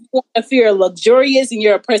if you're luxurious and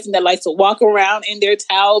you're a person that likes to walk around in their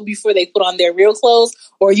towel before they put on their real clothes,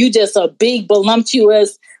 or you just a big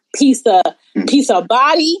voluptuous piece of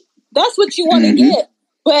body, that's what you want to get.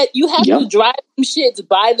 But you have to dry them shits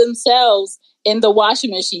by themselves in the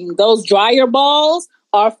washing machine. Those dryer balls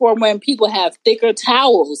are for when people have thicker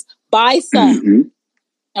towels. Buy some.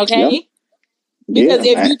 Okay? Because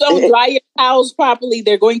if you don't dry your towels properly,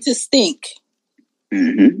 they're going to stink.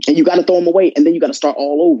 And you got to throw them away, and then you got to start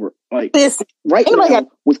all over. Like right now,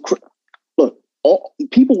 all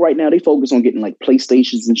people right now, they focus on getting like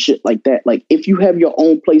PlayStations and shit like that. Like if you have your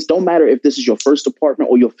own place, don't matter if this is your first apartment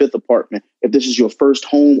or your 5th apartment, if this is your first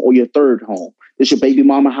home or your 3rd home, this your baby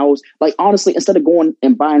mama house. Like honestly, instead of going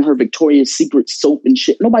and buying her Victoria's Secret soap and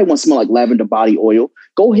shit, nobody wants to smell like lavender body oil.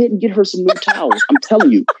 Go ahead and get her some new towels. I'm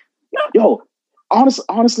telling you, yo.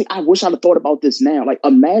 honestly, I wish I'd have thought about this now. Like,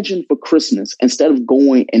 imagine for Christmas, instead of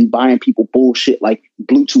going and buying people bullshit like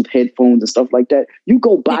Bluetooth headphones and stuff like that, you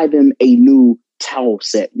go buy them a new towel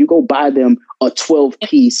set. You go buy them a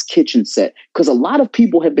 12-piece kitchen set. Because a lot of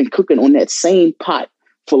people have been cooking on that same pot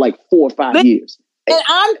for like 4 or 5 years. And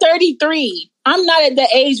I'm 33. I'm not at the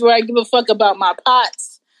age where I give a fuck about my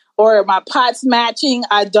pots or my pots matching.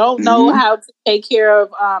 I don't know how to take care of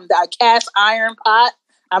the cast iron pot.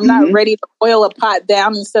 I'm not ready to boil a pot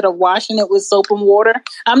down instead of washing it with soap and water.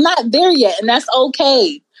 I'm not there yet, and that's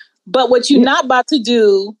okay. But what you're not about to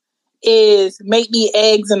do is make me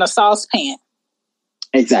eggs in a saucepan.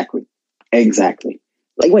 Exactly.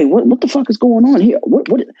 Like, wait, what the fuck is going on here? What?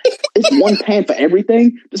 It's one pan for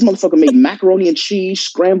everything? This motherfucker made macaroni and cheese,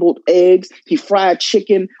 scrambled eggs, he fried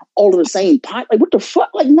chicken, all in the same pot. Like, what the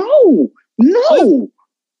fuck? Like, no.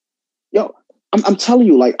 Yo, I'm telling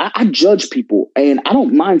you, like, I judge people, and I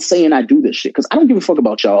don't mind saying I do this shit, because I don't give a fuck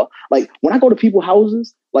about y'all. Like, when I go to people's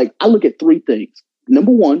houses, like, I look at 3 things.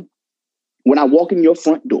 Number one, when I walk in your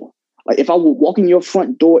front door, like, if I walk in your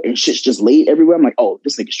front door and shit's just laid everywhere, I'm like, oh,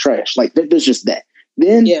 this nigga's trash. Like, there's just that.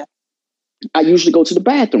 Then I usually go to the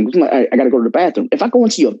bathroom. I'm like, I got to go to the bathroom. If I go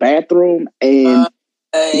into your bathroom and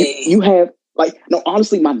you have, like, no,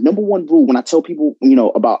 honestly, my number one rule when I tell people,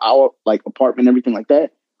 about our, like, apartment and everything like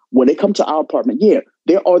that, when they come to our apartment,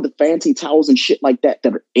 there are the fancy towels and shit like that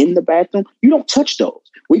are in the bathroom. You don't touch those.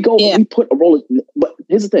 We go, we put a roll of, but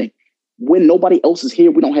here's the thing. When nobody else is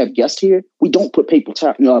here, we don't have guests here, we don't put paper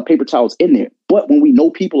towels in there. But when we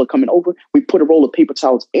know people are coming over, we put a roll of paper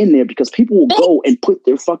towels in there, because people will go and put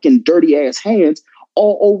their fucking dirty ass hands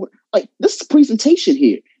all over. Like, this is a presentation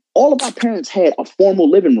here. All of our parents had a formal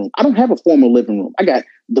living room. I don't have a formal living room. I got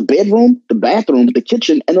the bedroom, the bathroom, the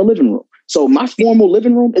kitchen, and the living room. So my formal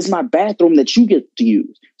living room is my bathroom that you get to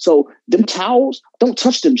use. So them towels, don't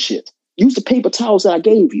touch them shit. Use the paper towels that I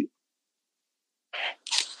gave you.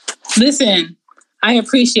 Listen, I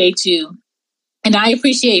appreciate you. And I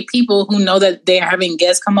appreciate people who know that they're having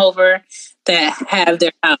guests come over that have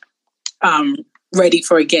their house ready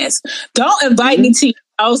for a guest. Don't invite me to your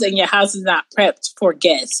house and your house is not prepped for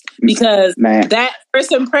guests, because that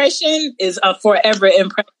first impression is a forever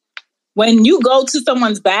impression. When you go to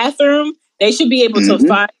someone's bathroom, they should be able to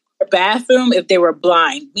find their bathroom if they were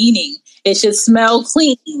blind, meaning it should smell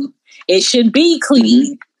clean. It should be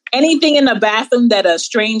clean. Anything in the bathroom that a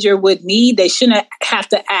stranger would need, they shouldn't have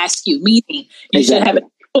to ask you. Meaning, you should have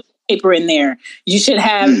a paper in there. You should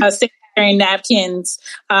have a sanitary napkins.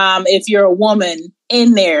 If you're a woman,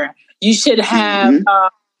 in there, you should have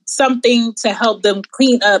something to help them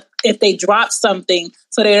clean up if they drop something,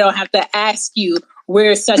 so they don't have to ask you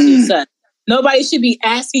where's such and such. Nobody should be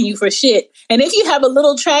asking you for shit. And if you have a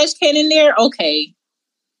little trash can in there, okay.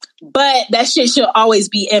 But that shit should always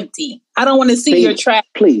be empty. I don't want to see your trash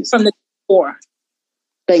from the door.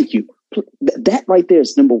 Thank you. That right there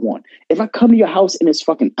is number one. If I come to your house and it's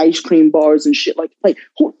fucking ice cream bars and shit, like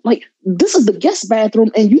this is the guest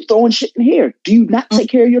bathroom and you throwing shit in here. Do you not take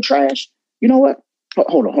care of your trash? You know what?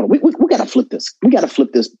 Hold on. We got to flip this. We got to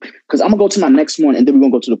flip this, because I'm going to go to my next one and then we're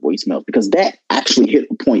going to go to the voicemails, because that actually hit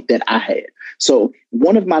a point that I had. So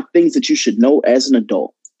one of my things that you should know as an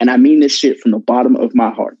adult, and I mean this shit from the bottom of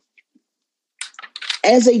my heart,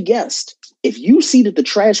 as a guest, if you see that the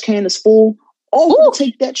trash can is full,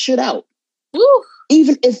 take that shit out.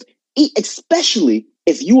 Even especially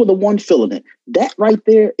if you are the one filling it. That right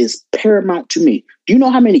there is paramount to me. Do you know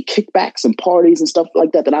how many kickbacks and parties and stuff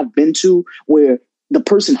like that I've been to where the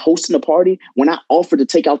person hosting the party, when I offer to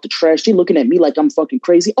take out the trash, they're looking at me like I'm fucking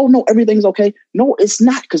crazy. Oh no, everything's okay. No, it's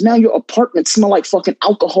not, because now your apartment smell like fucking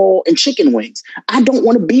alcohol and chicken wings. I don't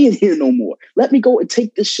want to be in here no more. Let me go and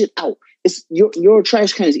take this shit out. It's your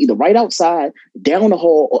trash can is either right outside, down the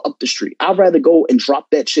hall, or up the street. I'd rather go and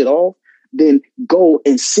drop that shit off than go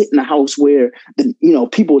and sit in a house where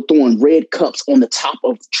people are throwing red cups on the top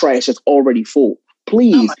of trash that's already full.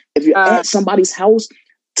 Please, if you're at somebody's house,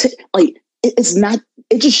 it's not.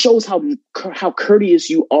 It just shows how courteous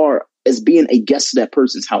you are as being a guest to that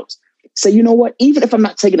person's house. Say, you know what? Even if I'm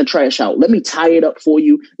not taking the trash out, let me tie it up for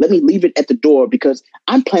you. Let me leave it at the door, because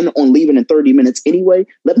I'm planning on leaving in 30 minutes anyway.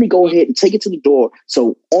 Let me go ahead and take it to the door.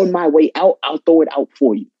 So on my way out, I'll throw it out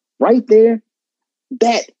for you. Right there,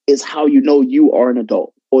 that is how you know you are an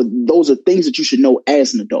adult. Or those are things that you should know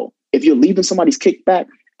as an adult. If you're leaving somebody's kickback,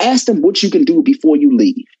 ask them what you can do before you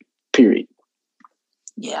leave. Period.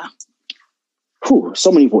 Yeah. Whew,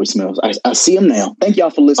 so many voicemails. I see them now. Thank y'all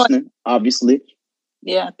for listening, obviously.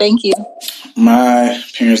 Yeah, thank you. My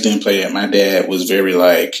parents didn't play that. My dad was very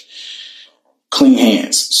clean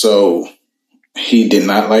hands. So he did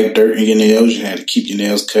not like dirt in your nails. You had to keep your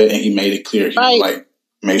nails cut, and he made it clear. He was like,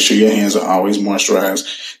 make sure your hands are always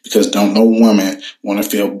moisturized, because don't no woman want to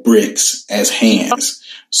feel bricks as hands.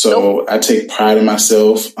 So I take pride in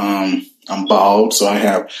myself. I'm bald, so I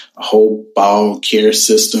have a whole bald care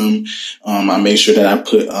system. I make sure that I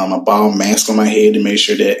put a bald mask on my head to make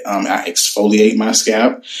sure that I exfoliate my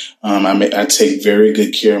scalp. I take very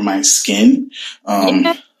good care of my skin.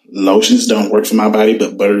 Lotions don't work for my body,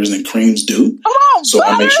 but butters and creams do. So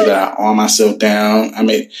I make sure that I arm myself down. I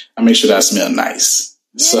make sure that I smell nice.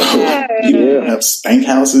 So people who have stank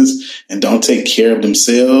houses and don't take care of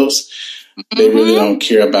themselves, they really don't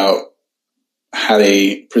care about how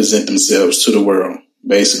they present themselves to the world,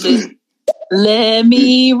 basically. Let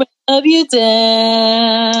me rub you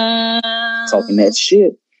down. Talking that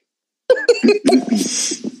shit.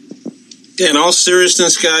 In all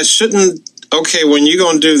seriousness, guys, when you're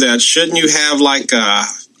going to do that, shouldn't you have like a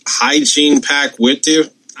hygiene pack with you?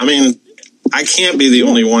 I mean, I can't be the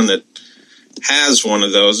only one that has one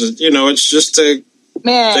of those. You know, it's just they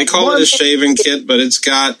call it a shaving kit, but it's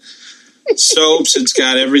got soaps, it's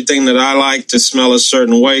got everything that I like to smell a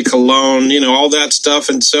certain way, cologne, all that stuff.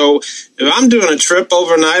 And so if I'm doing a trip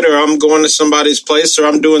overnight, or I'm going to somebody's place, or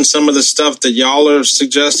I'm doing some of the stuff that y'all are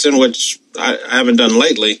suggesting, which I haven't done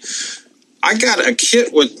lately, I got a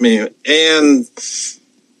kit with me. And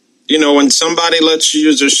when somebody lets you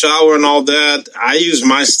use their shower and all that, I use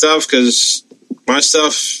my stuff, because my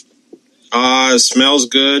stuff smells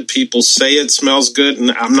good. People say it smells good,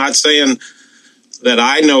 and I'm not saying that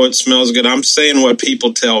I know it smells good. I'm saying what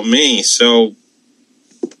people tell me. So,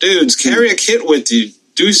 dudes, carry a kit with you.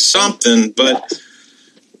 Do something, but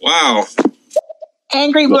wow.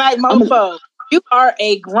 Angry black mofo, you are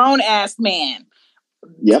a grown-ass man.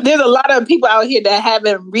 Yep. There's a lot of people out here that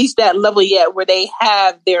haven't reached that level yet where they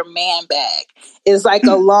have their man bag. It's like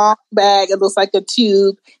a long bag. It looks like a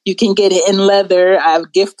tube. You can get it in leather.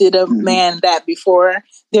 I've gifted a man that before.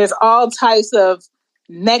 There's all types of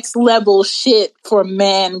next level shit for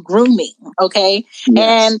man grooming. Okay.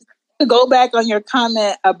 Yes. And to go back on your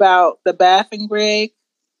comment about the bathing, Greg,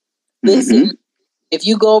 listen, if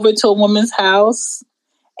you go over to a woman's house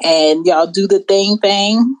and y'all do the thing,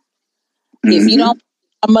 if you don't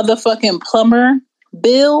a motherfucking plumber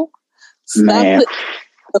bill, stop putting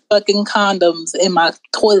the fucking condoms in my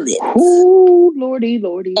toilet. Ooh, lordy.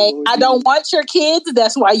 I don't want your kids.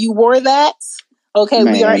 That's why you wore that. Okay,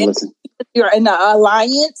 we are in an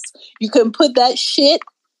alliance. You can put that shit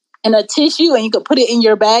in a tissue, and you can put it in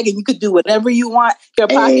your bag, and you could do whatever you want, your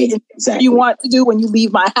pocket, you want to do when you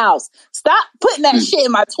leave my house. Stop putting that shit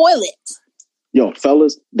in my toilet. Yo,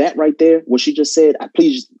 fellas, that right there, what she just said,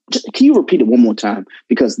 please, can you repeat it one more time?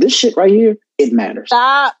 Because this shit right here, it matters.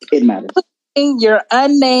 Stop. It matters. Putting your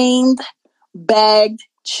unnamed bagged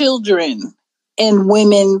children in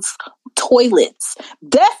women's toilets.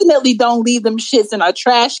 Definitely don't leave them shits in a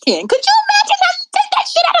trash can. Could you imagine having to take that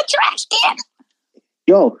shit out of a trash can?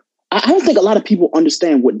 Yo, I don't think a lot of people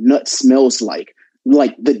understand what nut smells like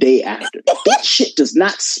the day after. That shit does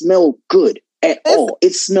not smell good at all.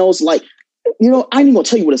 It smells like, I ain't even gonna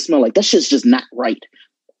tell you what it smells like. That shit's just not right.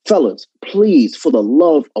 Fellas, please, for the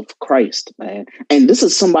love of Christ, man. And this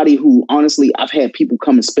is somebody who, honestly, I've had people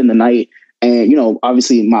come and spend the night. And,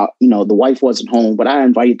 obviously the wife wasn't home, but I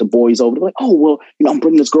invited the boys over. They're like, oh, well, I'm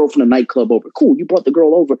bringing this girl from the nightclub over. Cool. You brought the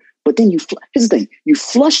girl over. But then here's the thing. You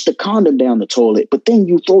flush the condom down the toilet, but then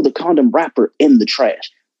you throw the condom wrapper in the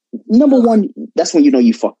trash. Number one, that's when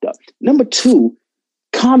you fucked up. Number two,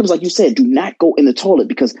 condoms, like you said, do not go in the toilet,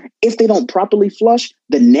 because if they don't properly flush,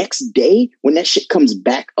 the next day when that shit comes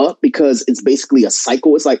back up, because it's basically a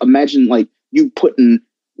cycle. It's like, imagine like you putting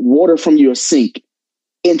water from your sink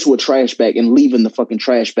into a trash bag and leaving the fucking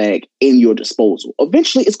trash bag in your disposal.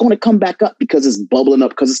 Eventually it's going to come back up because it's bubbling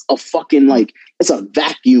up, because it's a fucking it's a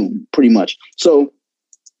vacuum pretty much. So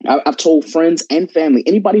I've told friends and family,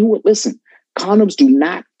 anybody who would listen, condoms do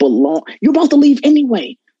not belong. You're about to leave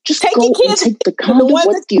anyway. Just go and take the condom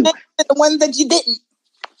with you. The ones that you didn't.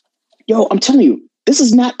 Yo, I'm telling you, this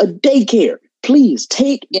is not a daycare. Please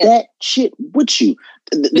take that shit with you.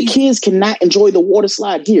 The kids cannot enjoy the water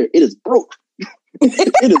slide here. It is broke.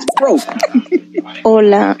 It is broke.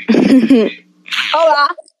 Hola. Hola.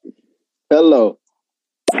 Hello.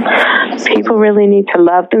 People really need to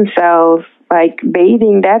love themselves. Like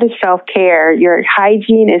bathing, that is self-care. Your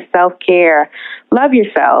hygiene is self-care. Love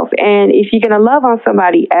yourself. And if you're going to love on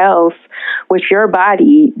somebody else with your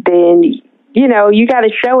body, then, you got to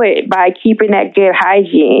show it by keeping that good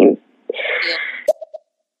hygiene.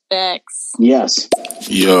 Thanks. Yes.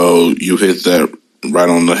 Yo, you hit that right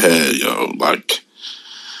on the head, yo. Like,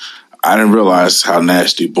 I didn't realize how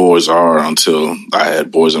nasty boys are until I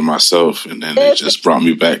had boys in myself, and then it just brought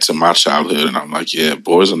me back to my childhood, and I'm like, yeah,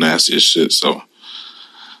 boys are nasty as shit. So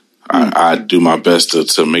I do my best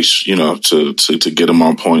to make sure, to get them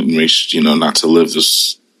on point and make sure, not to live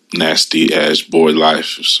this nasty ass boy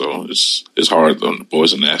life. So it's hard though. The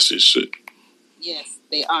boys are nasty as shit. Yes,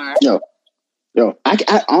 they are. Yo,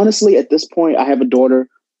 I honestly, at this point, I have a daughter.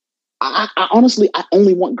 I honestly, I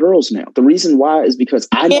only want girls now. The reason why is because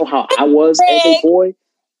I know how I was as a boy.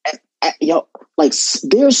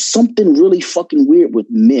 There's something really fucking weird with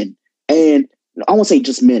men. And I won't say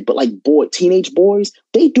just men, but like teenage boys,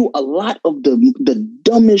 they do a lot of the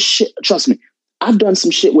dumbest shit. Trust me, I've done some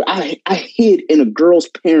shit where I hid in a girl's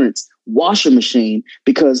parents' washing machine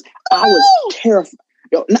because I was terrified.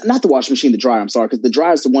 Not the washing machine, the dryer. I'm sorry, because the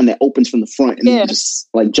dryer is the one that opens from the front and you just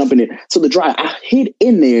like jump in it. So the dryer, I hid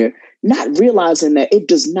in there, not realizing that it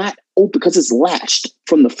does not open because it's latched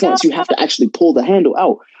from the front. So you have to actually pull the handle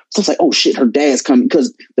out. So it's like, oh shit, her dad's coming,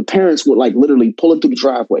 because the parents would like literally pull it through the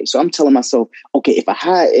driveway. So I'm telling myself, okay, if I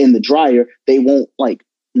hide in the dryer, they won't like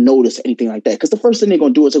notice anything like that. Because the first thing they're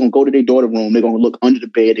going to do is they're going to go to their daughter's room. They're going to look under the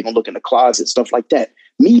bed. They're going to look in the closet, stuff like that.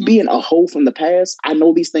 Me being a hoe from the past, I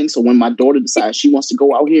know these things. So when my daughter decides she wants to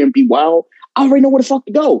go out here and be wild, I already know where the fuck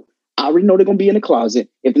to go. I already know they're going to be in the closet.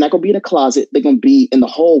 If they're not going to be in the closet, they're going to be in the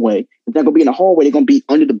hallway. If they're not going to be in the hallway, they're going to be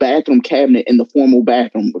under the bathroom cabinet in the formal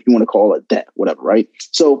bathroom, if you want to call it that, whatever, right?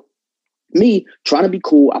 So me trying to be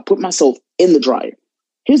cool, I put myself in the dryer.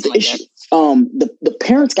 Here's the issue. The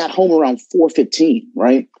parents got home around 4:15,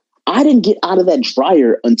 right? I didn't get out of that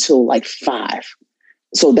dryer until like 5.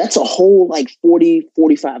 So that's a whole like 40,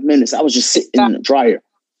 45 minutes. I was just sitting in the dryer.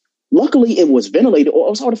 Luckily, it was ventilated or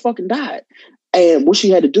else I would have fucking died. And what she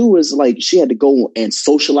had to do is like, she had to go and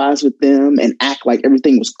socialize with them and act like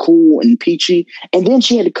everything was cool and peachy. And then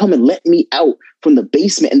she had to come and let me out from the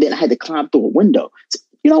basement. And then I had to climb through a window. So,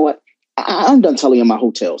 you know what? I'm done telling you my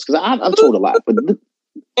hotels because I've told a lot. But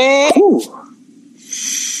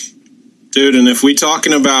dude, and if we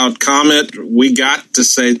talking about Comet, I got to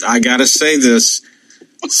say this.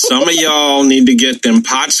 Some of y'all need to get them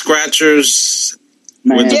pot scratchers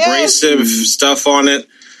with abrasive stuff on it.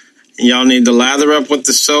 Y'all need to lather up with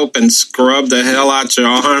the soap and scrub the hell out your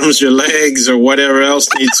arms, your legs, or whatever else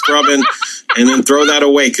needs scrubbing, and then throw that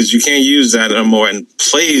away because you can't use that anymore. And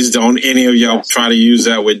please don't any of y'all try to use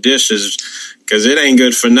that with dishes because it ain't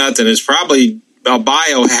good for nothing. It's probably a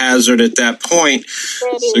biohazard at that point. So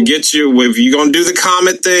if you're going to do the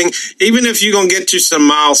Comet thing, even if you're going to get you some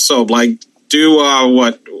mild soap, like do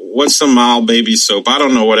what's some mild baby soap? I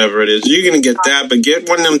don't know, whatever it is. You're going to get that, but get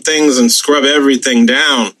one of them things and scrub everything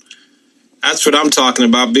down. That's what I'm talking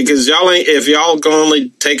about, because if y'all can only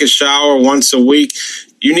take a shower once a week,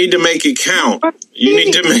 you need to make it count. You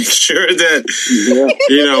need to make sure that,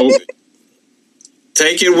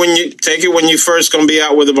 take it when you first going to be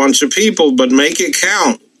out with a bunch of people, but make it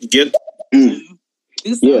count.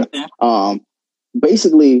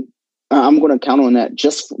 Basically, I'm going to count on that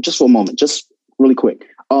just for a moment, just really quick.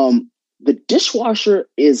 The dishwasher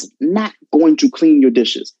is not going to clean your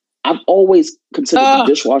dishes. I've always considered the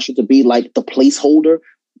dishwasher to be like the placeholder,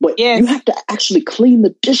 but you have to actually clean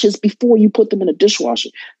the dishes before you put them in a dishwasher.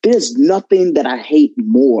 There's nothing that I hate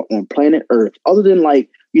more on planet Earth other than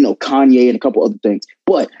Kanye and a couple other things.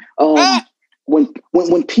 But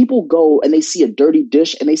when people go and they see a dirty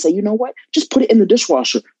dish and they say, you know what, just put it in the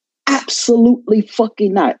dishwasher. Absolutely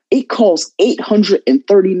fucking not. It costs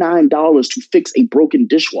 $839 to fix a broken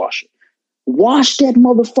dishwasher. Wash that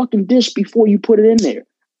motherfucking dish before you put it in there.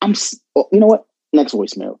 You know what? Next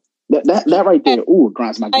voicemail. That right there. Ooh, it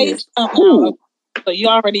grinds my gears. So you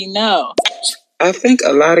already know. I think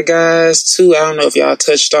a lot of guys too. I don't know if y'all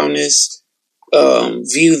touched on this.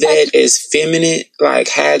 View that as feminine, like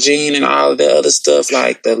hygiene and all of the other stuff,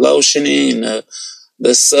 like the lotioning, the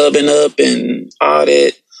subbing up, and all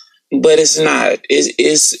that. But it's not.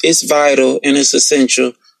 It's vital and it's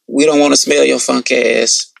essential. We don't want to smell your funk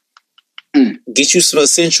ass. Get you some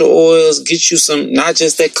essential oils. Get you some, not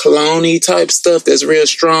just that cologne-y type stuff that's real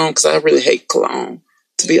strong, because I really hate cologne,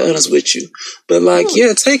 to be honest with you. But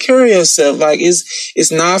take care of yourself. Like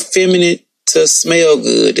it's not feminine to smell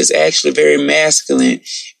good. It's actually very masculine,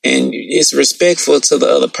 and it's respectful to the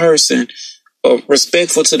other person, or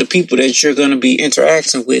respectful to the people that you're going to be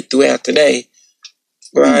interacting with throughout the day.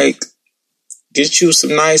 Like, get you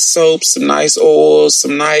some nice soap, some nice oils,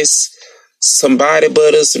 some body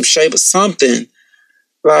butter, some shape, something.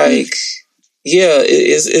 Like,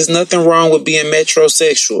 it's nothing wrong with being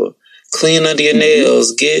metrosexual. Clean under your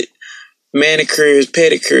nails, get manicures,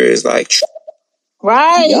 pedicures, like.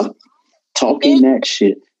 Right. Yep. Talking that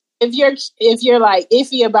shit. if you're like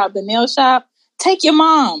iffy about the nail shop, take your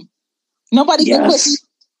mom. Nobody can put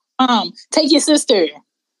mom. Take your sister.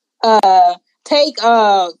 Take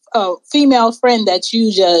a female friend that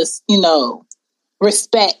you just,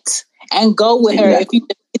 respect and go with her if you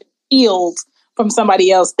get healed from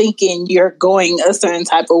somebody else thinking you're going a certain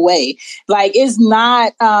type of way. Like, it's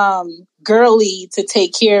not girly to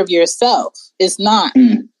take care of yourself. It's not.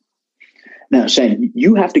 Now, Shane,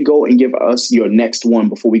 you have to go and give us your next one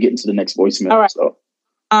before we get into the next voicemail. All right. So.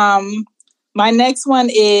 My next one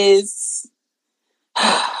is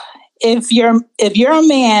if you're a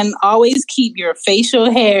man, always keep your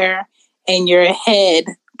facial hair and your head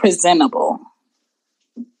presentable.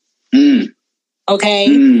 Okay?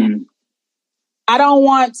 I don't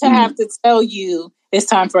want to have to tell you it's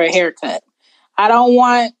time for a haircut. I don't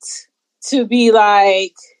want to be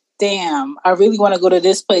like, damn, I really want to go to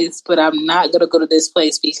this place, but I'm not going to go to this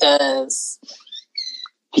place because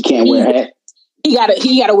he can't wear a hat. He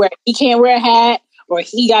can't wear a hat, or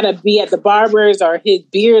he got to be at the barber's, or his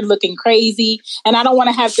beard looking crazy. And I don't want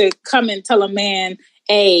to have to come and tell a man,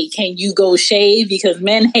 hey, can you go shave? Because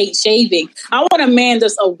men hate shaving. I want a man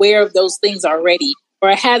that's aware of those things already, or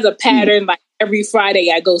has a pattern like every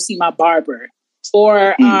Friday I go see my barber.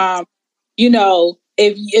 Or,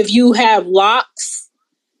 if you have locks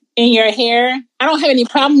in your hair, I don't have any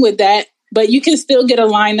problem with that, but you can still get a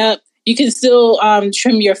lineup. You can still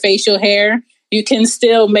trim your facial hair. You can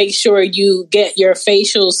still make sure you get your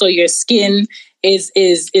facial so your skin is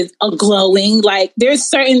glowing. Like, there's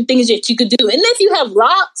certain things that you could do. And if you have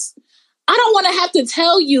locks, I don't want to have to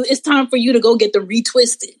tell you it's time for you to go get them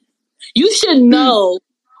retwisted. You should know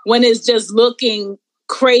when it's just looking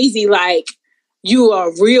crazy, like you are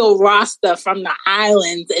real Rasta from the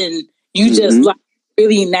islands and you just like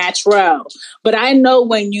really natural. But I know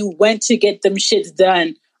when you went to get them shits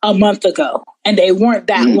done a month ago and they weren't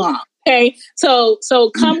that long. Okay, so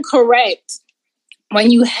come correct when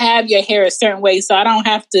you have your hair a certain way, so I don't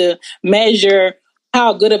have to measure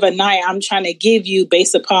how good of a night I'm trying to give you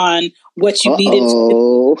based upon what you needed to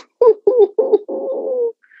do.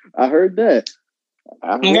 I heard that.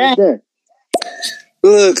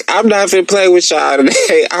 Look, I'm not finna play with y'all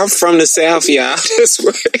today. I'm from the South, y'all.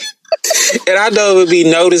 And I know it would be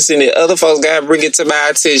noticing it. Other folks gotta bring it to my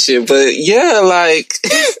attention. But yeah, like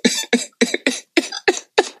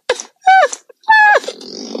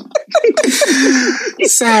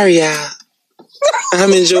sorry, y'all.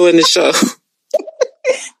 I'm enjoying the show.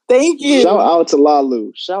 Thank you. Shout out to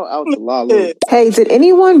Lalu. Hey, did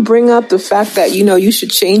anyone bring up the fact that, you should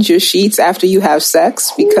change your sheets after you have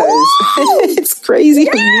sex? Because it's crazy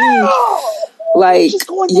to me. Like,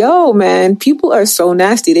 yo, man, people are so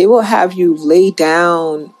nasty. They will have you lay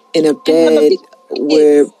down in a bed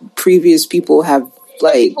where previous people have,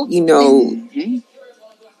 like,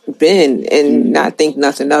 been and not think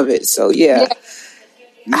nothing of it. So, yeah.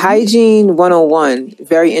 Hygiene 101,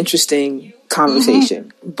 very interesting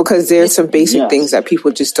conversation because there's some basic things that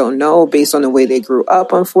people just don't know based on the way they grew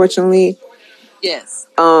up, unfortunately. Yes.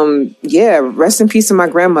 Rest in peace to my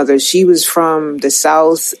grandmother. She was from the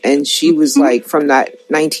South and she was like from that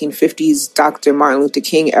 1950s Dr. Martin Luther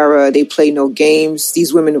King era. They play no games.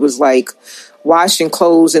 These women was like washing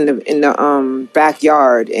clothes in the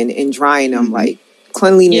backyard and drying them. Like,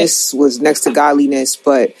 cleanliness was next to godliness,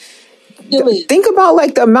 but think about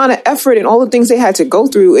like the amount of effort and all the things they had to go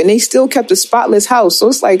through, and they still kept a spotless house. So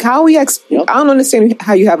it's like, how I don't understand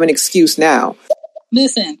how you have an excuse now.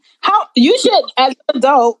 Listen, how you should, as an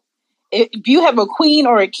adult, if you have a queen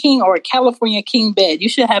or a king or a California king bed, you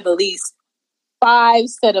should have at least 5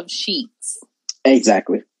 set of sheets.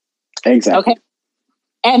 Exactly. Okay.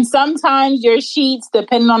 And sometimes your sheets,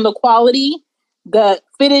 depending on the quality, the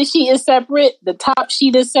fitted sheet is separate, the top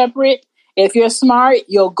sheet is separate. If you're smart,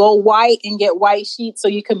 you'll go white and get white sheets so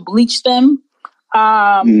you can bleach them.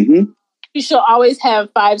 You should always have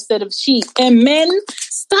 5 set of sheets. And men,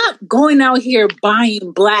 stop going out here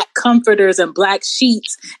buying black comforters and black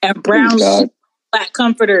sheets and brown sheets, black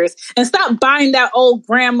comforters. And stop buying that old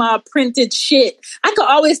grandma printed shit. I could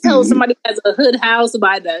always tell somebody has a hood house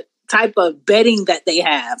by the type of bedding that they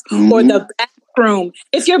have or the bathroom.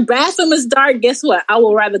 If your bathroom is dark, guess what? I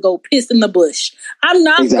will rather go piss in the bush. I'm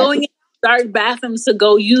not going in dark bathrooms to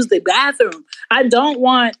go use the bathroom. I don't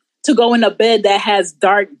want to go in a bed that has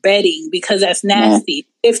dark bedding because that's nasty.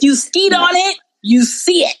 If you skeet on it, you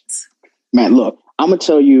see it. Man, look, I'm going to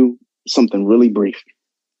tell you something really brief.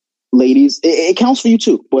 Ladies, it counts for you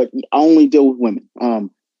too, but I only deal with women.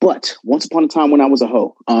 But once upon a time when I was a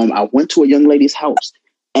hoe, I went to a young lady's house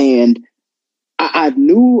and I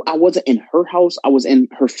knew I wasn't in her house. I was in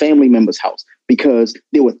her family member's house because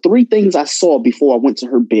there were 3 things I saw before I went to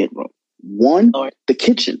her bedroom. One, the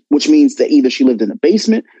kitchen, which means that either she lived in the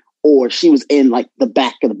basement or she was in like the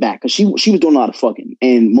back of the back, because she was doing a lot of fucking,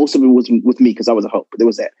 and most of it was with me because I was a hoe. But there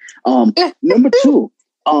was that. Number 2,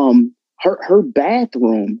 her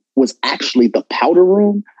bathroom was actually the powder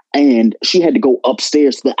room, and she had to go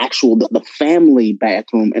upstairs to the family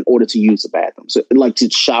bathroom in order to use the bathroom, so like to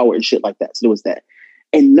shower and shit like that. So there was that.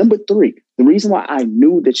 And number 3, the reason why I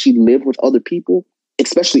knew that she lived with other people,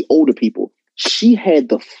 especially older people, she had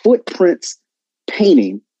the footprints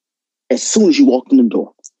painting as soon as you walked in the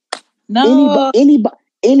door. No,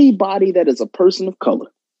 anybody that is a person of color,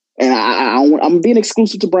 and I'm being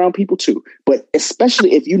exclusive to brown people too, but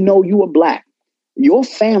especially if you know you are Black, your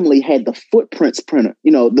family had the footprints printer,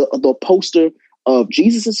 the poster of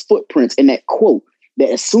Jesus's footprints and that quote that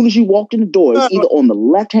as soon as you walked in the door, it's either on the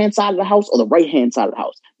left-hand side of the house or the right-hand side of the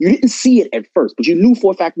house. You didn't see it at first, but you knew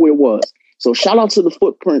for a fact where it was. So shout out to the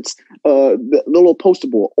footprints, the little poster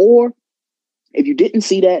board. Or if you didn't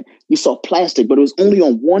see that, you saw plastic, but it was only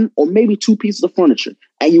on 1 or maybe 2 pieces of furniture.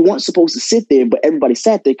 And you weren't supposed to sit there, but everybody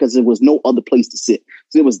sat there because there was no other place to sit.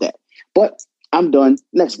 So it was that. But I'm done.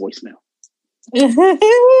 Next voicemail.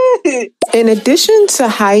 In addition to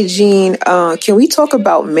hygiene, can we talk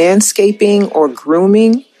about manscaping or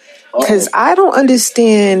grooming? Because I don't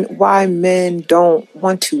understand why men don't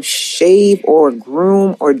want to shave or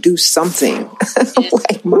groom or do something.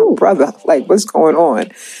 Like my brother, like what's going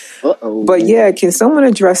on? But yeah, can someone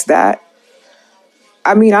address that?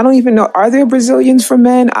 I mean, I don't even know. Are there Brazilians for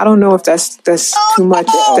men? I don't know if that's too much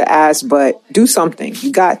to ask, but do something.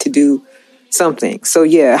 You got to do something. So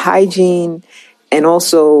yeah, hygiene and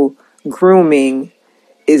also grooming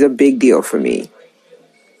is a big deal for me.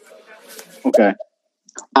 Okay.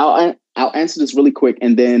 I'll answer this really quick,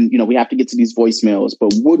 and then we have to get to these voicemails,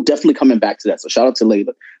 but we're definitely coming back to that. So shout out to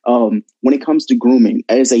Layla. When it comes to grooming,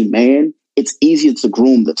 as a man, it's easier to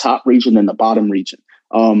groom the top region than the bottom region.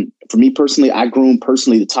 For me personally, I groom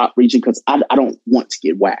the top region because I don't want to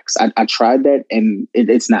get waxed. I tried that, and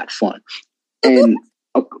it's not fun. And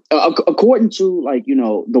according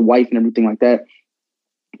to the wife and everything like that,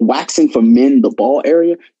 waxing for men, the ball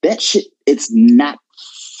area, that shit, it's not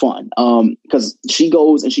fun. Because she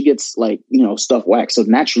goes and she gets stuff waxed. So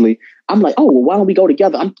naturally, I'm like, oh, well, why don't we go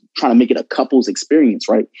together? I'm trying to make it a couple's experience,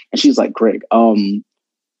 right? And she's like, Greg,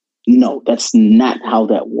 no, that's not how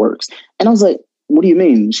that works. And I was like, what do you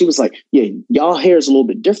mean? She was like, yeah, y'all hair is a little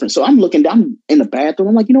bit different. So I'm looking down in the bathroom.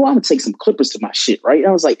 I'm like, I'm going to take some clippers to my shit, right? And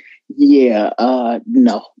I was like, yeah,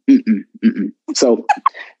 no. So,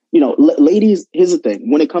 ladies, here's the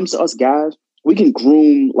thing. When it comes to us guys, we can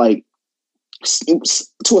groom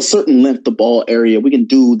to a certain length, the ball area. We can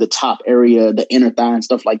do the top area, the inner thigh and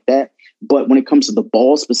stuff like that. But when it comes to the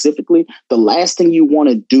ball specifically, the last thing you want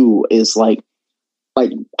to do is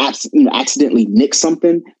accidentally nick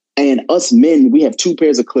something. And us men, we have 2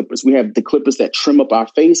 pairs of clippers. We have the clippers that trim up our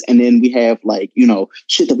face, and then we have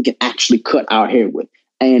shit that we can actually cut our hair with.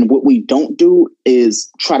 And what we don't do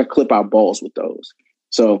is try to clip our balls with those.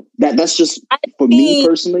 So that's just for me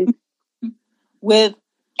personally. With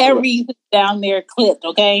everything down there clipped,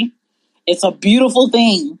 okay? It's a beautiful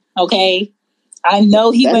thing, okay? I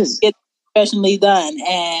know he went to get professionally done,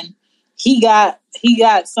 and he got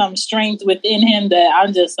some strength within him that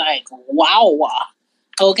I'm just like, wow.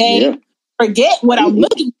 Okay? Yeah. Forget what I'm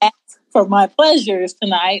looking at for my pleasures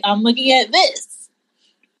tonight. I'm looking at this.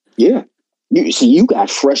 Yeah. You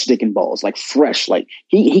got fresh dick and balls, fresh.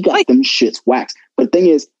 He got them shits waxed. But the thing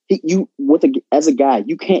is, as a guy,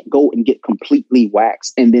 you can't go and get completely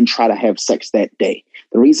waxed and then try to have sex that day.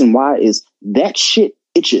 The reason why is that shit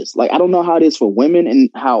itches. I don't know how it is for women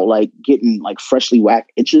and how getting freshly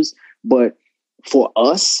waxed itches, but for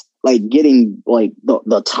us, getting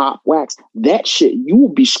the top wax, that shit, you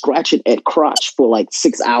will be scratching at crotch for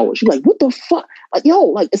 6 hours. You're like, what the fuck?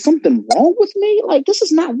 Is something wrong with me? This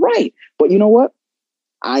is not right. But you know what?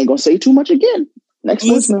 I ain't gonna say too much again. Next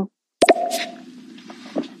voicemail.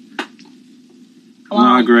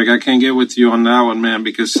 No, Greg, I can't get with you on that one, man,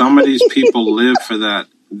 because some of these people live for that.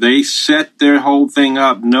 They set their whole thing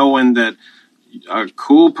up knowing that a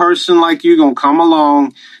cool person like you gonna come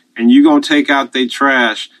along and you gonna take out their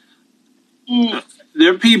trash.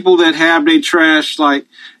 There are people that have their trash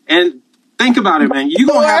and think about it, man. You're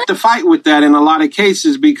going to have to fight with that in a lot of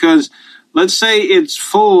cases because let's say it's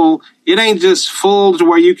full. It ain't just full to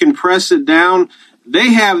where you can press it down.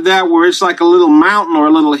 They have that where it's like a little mountain or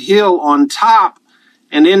a little hill on top.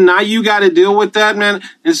 And then now you got to deal with that, man.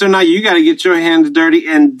 And so now you got to get your hands dirty.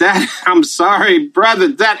 And that, I'm sorry, brother,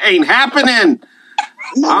 that ain't happening.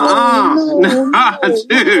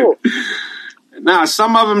 Dude. Now,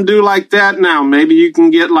 some of them do like that now. Maybe you can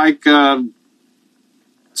get like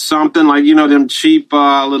something like, them cheap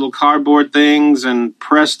little cardboard things and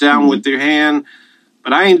press down with your hand.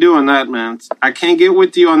 But I ain't doing that, man. I can't get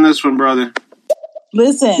with you on this one, brother.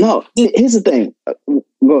 Listen. No, here's the thing.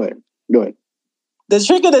 Go ahead. The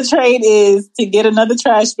trick of the trade is to get another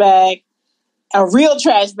trash bag, a real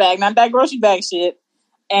trash bag, not that grocery bag shit,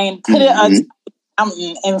 and put it on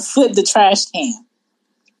and flip the trash can.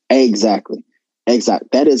 Exactly.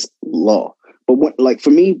 That is law. But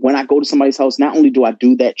for me, when I go to somebody's house, not only do I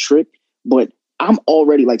do that trick, but I'm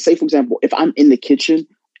already say, for example, if I'm in the kitchen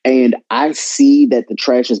and I see that the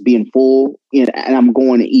trash is being full, and I'm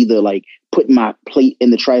going to either put my plate in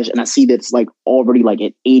the trash and I see that it's already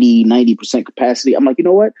at 80-90% capacity, I'm like, you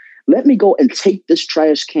know what? Let me go and take this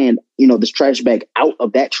trash can, this trash bag out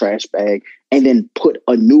of that trash bag and then put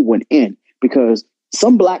a new one in. Because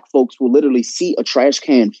some Black folks will literally see a trash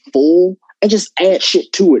can full and just add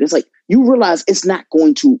shit to it. It's you realize it's not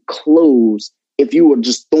going to close if you were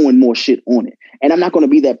just throwing more shit on it. And I'm not going to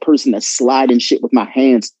be that person that's sliding shit with my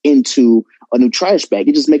hands into a new trash bag.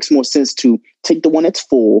 It just makes more sense to take the one that's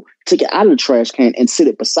full, take it out of the trash can and sit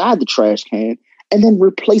it beside the trash can and then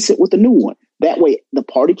replace it with a new one. That way the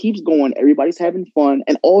party keeps going. Everybody's having fun.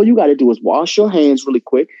 And all you got to do is wash your hands really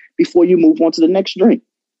quick before you move on to the next drink.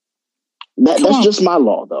 That's just my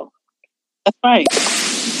law, though. That's right.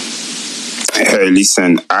 Hey,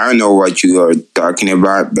 listen, I don't know what you are talking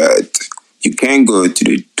about, but you can't go to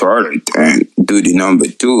the toilet and do the number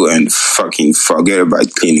 2 and fucking forget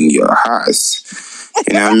about cleaning your house.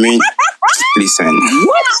 You know what I mean? Listen,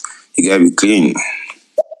 you gotta be clean.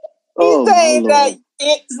 He's saying that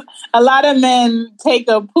a lot of men take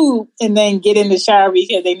a poop and then get in the shower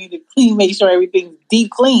because they need to make sure everything's deep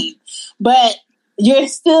clean. But you're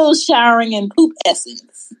still showering in poop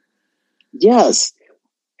essence. Yes.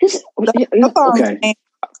 Okay.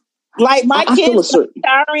 My kids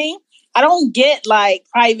showering, I don't get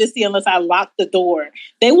privacy unless I lock the door.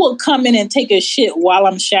 They will come in and take a shit while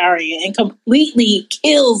I'm showering and completely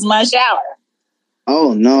kills my shower.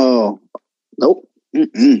 Oh no. Nope.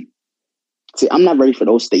 Mm-mm. See, I'm not ready for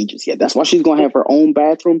those stages yet. That's why she's going to have her own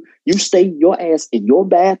bathroom. You stay your ass in your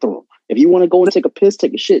bathroom. If you want to go and take a piss,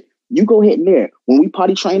 take a shit, you go ahead in there. When we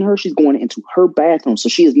potty train her, she's going into her bathroom. So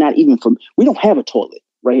she is not even we don't have a toilet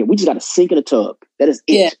right here. We just got a sink and a tub. That is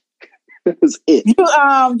it. Yeah. That is it.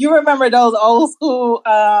 You remember those old school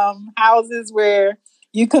houses where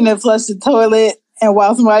you couldn't flush the toilet and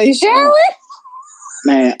while somebody's showering?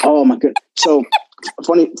 Man, oh my goodness. So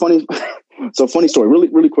funny story. Really,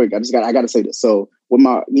 really quick. I got to say this. So with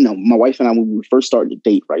my wife and I, when we first started to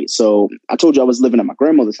date, right? So I told you I was living at my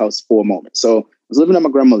grandmother's house for a moment. So I was living at my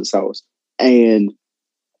grandmother's house, and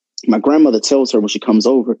my grandmother tells her when she comes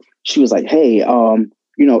over, she was like, "Hey,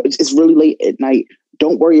 it's really late at night.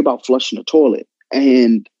 Don't worry about flushing the toilet."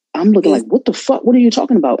 And I'm looking like, what the fuck? What are you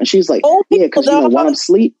talking about? And she's like, yeah, because while I'm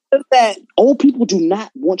asleep, old people do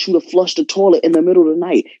not want you to flush the toilet in the middle of the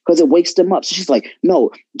night because it wakes them up. So she's like,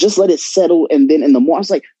 no, just let it settle. And then in the morning, I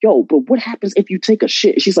was like, yo, but what happens if you take a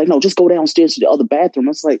shit? She's like, no, just go downstairs to the other bathroom. I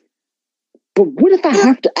was like, but what if I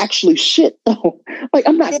have to actually shit though?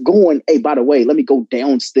 I'm not going, hey, by the way, let me go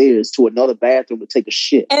downstairs to another bathroom to take a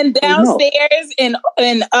shit. And downstairs in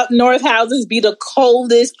up north houses be the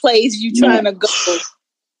coldest place you trying to go.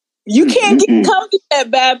 You can't get comfy in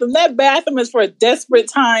that bathroom. That bathroom is for desperate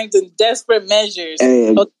times and desperate measures.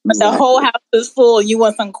 Exactly. The whole house is full and you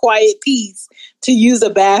want some quiet peace to use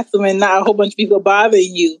a bathroom and not a whole bunch of people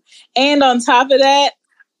bothering you. And on top of that,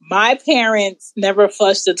 my parents never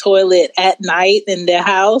flushed the toilet at night in their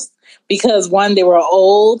house because 1, they were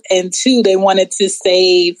old, and 2, they wanted to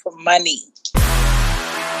save money.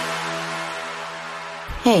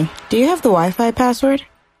 Hey, do you have the Wi-Fi password?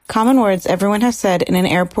 Common words everyone has said in an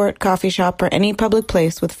airport, coffee shop, or any public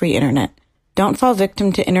place with free internet. Don't fall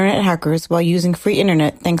victim to internet hackers while using free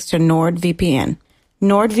internet thanks to NordVPN.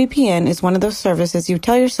 NordVPN is one of those services you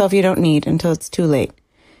tell yourself you don't need until it's too late.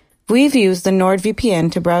 We've used the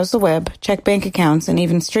NordVPN to browse the web, check bank accounts, and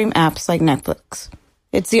even stream apps like Netflix.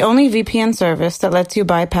 It's the only VPN service that lets you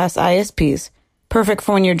bypass ISPs, perfect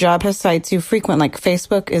for when your job has sites you frequent like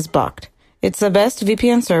Facebook is blocked. It's the best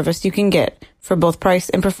VPN service you can get for both price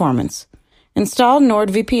and performance. Install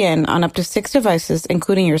NordVPN on up to 6 devices,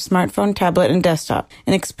 including your smartphone, tablet, and desktop,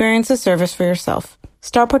 and experience the service for yourself.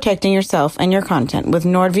 Start protecting yourself and your content with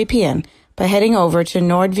NordVPN by heading over to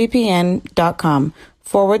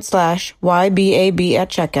nordvpn.com/YBAB at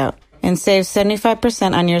checkout and save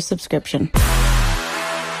 75% on your subscription.